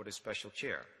for this special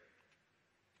chair.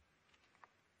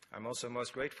 I'm also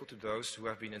most grateful to those who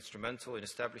have been instrumental in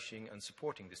establishing and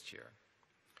supporting this chair.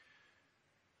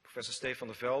 Professor Cees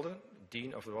van Dam,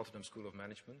 Dean of the Rotterdam School of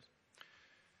Management,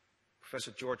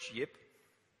 Professor George Yip,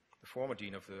 the former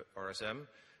Dean of the RSM,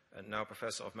 and now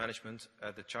Professor of Management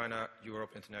at the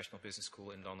China-Europe International Business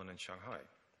School in London and Shanghai.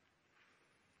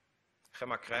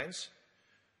 Gemma Krijns,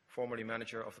 formerly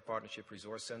manager of the Partnership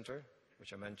Resource Center,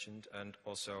 which I mentioned, and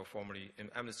also formerly in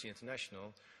Amnesty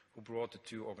International, who brought the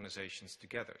two organizations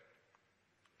together.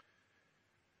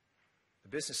 The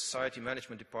Business Society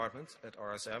Management Department at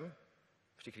RSM,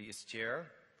 particularly its chair,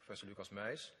 Professor Lucas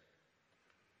Meijs,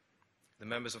 the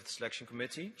members of the Selection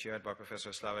Committee, chaired by Professor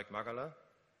Slavek Magala,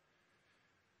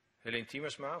 Helene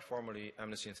Tiemersma, formerly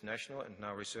Amnesty International and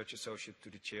now Research Associate to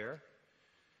the Chair,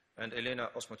 and Elena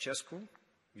Osmachescu,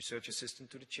 Research Assistant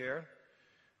to the Chair,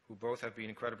 who both have been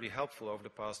incredibly helpful over the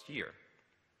past year.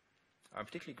 I'm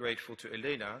particularly grateful to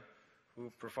Elena,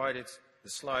 who provided the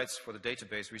slides for the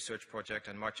database research project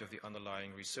and much of the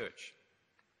underlying research.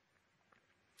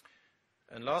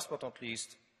 And last but not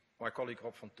least, my colleague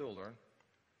Rob van Tulder,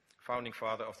 founding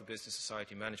father of the Business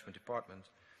Society Management Department.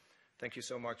 Thank you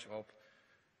so much, Rob,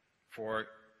 for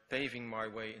paving my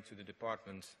way into the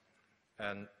department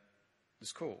and the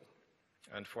school,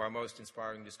 and for our most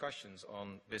inspiring discussions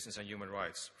on business and human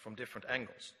rights from different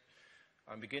angles.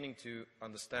 I'm beginning to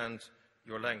understand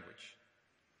your language,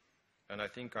 and I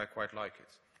think I quite like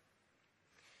it.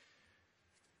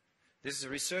 This is a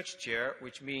research chair,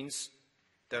 which means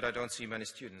that I don't see many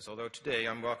students, although today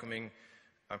I'm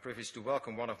privileged to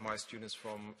welcome one of my students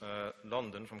from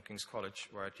London, from King's College,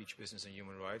 where I teach business and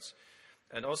human rights,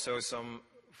 and also some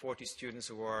 40 students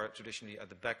who are traditionally at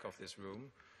the back of this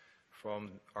room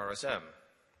from RSM.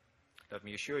 Let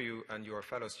me assure you and your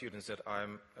fellow students that I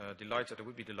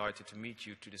would be delighted to meet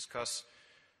you to discuss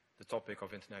the topic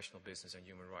of international business and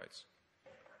human rights.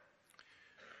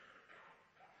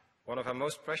 One of our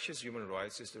most precious human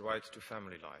rights is the right to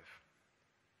family life.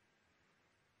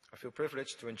 I feel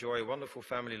privileged to enjoy a wonderful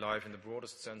family life in the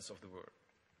broadest sense of the word.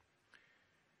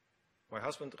 My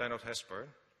husband, Reinhard Hesper,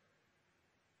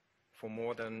 for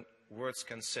more than words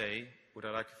can say, would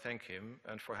I like to thank him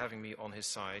and for having me on his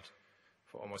side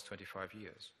for almost 25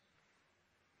 years.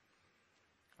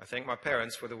 I thank my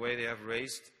parents for the way they have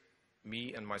raised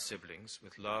me and my siblings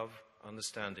with love,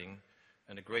 understanding,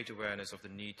 and a great awareness of the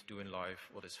need to do in life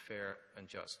what is fair and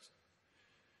just.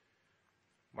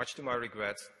 Much to my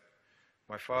regret,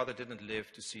 my father didn't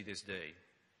live to see this day,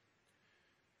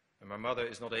 and my mother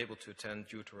is not able to attend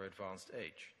due to her advanced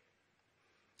age,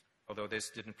 although this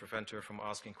didn't prevent her from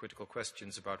asking critical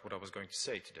questions about what I was going to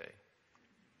say today.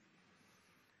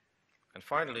 And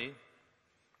finally,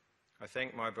 I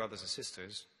thank my brothers and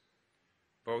sisters,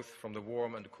 both from the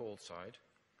warm and the cold side,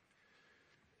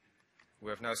 who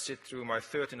have now sit through my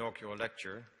third inaugural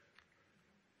lecture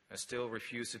and still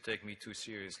refuse to take me too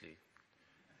seriously,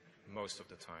 most of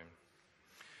the time.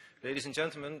 Ladies and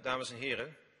gentlemen, dames en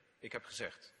heren, ik heb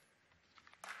gezegd.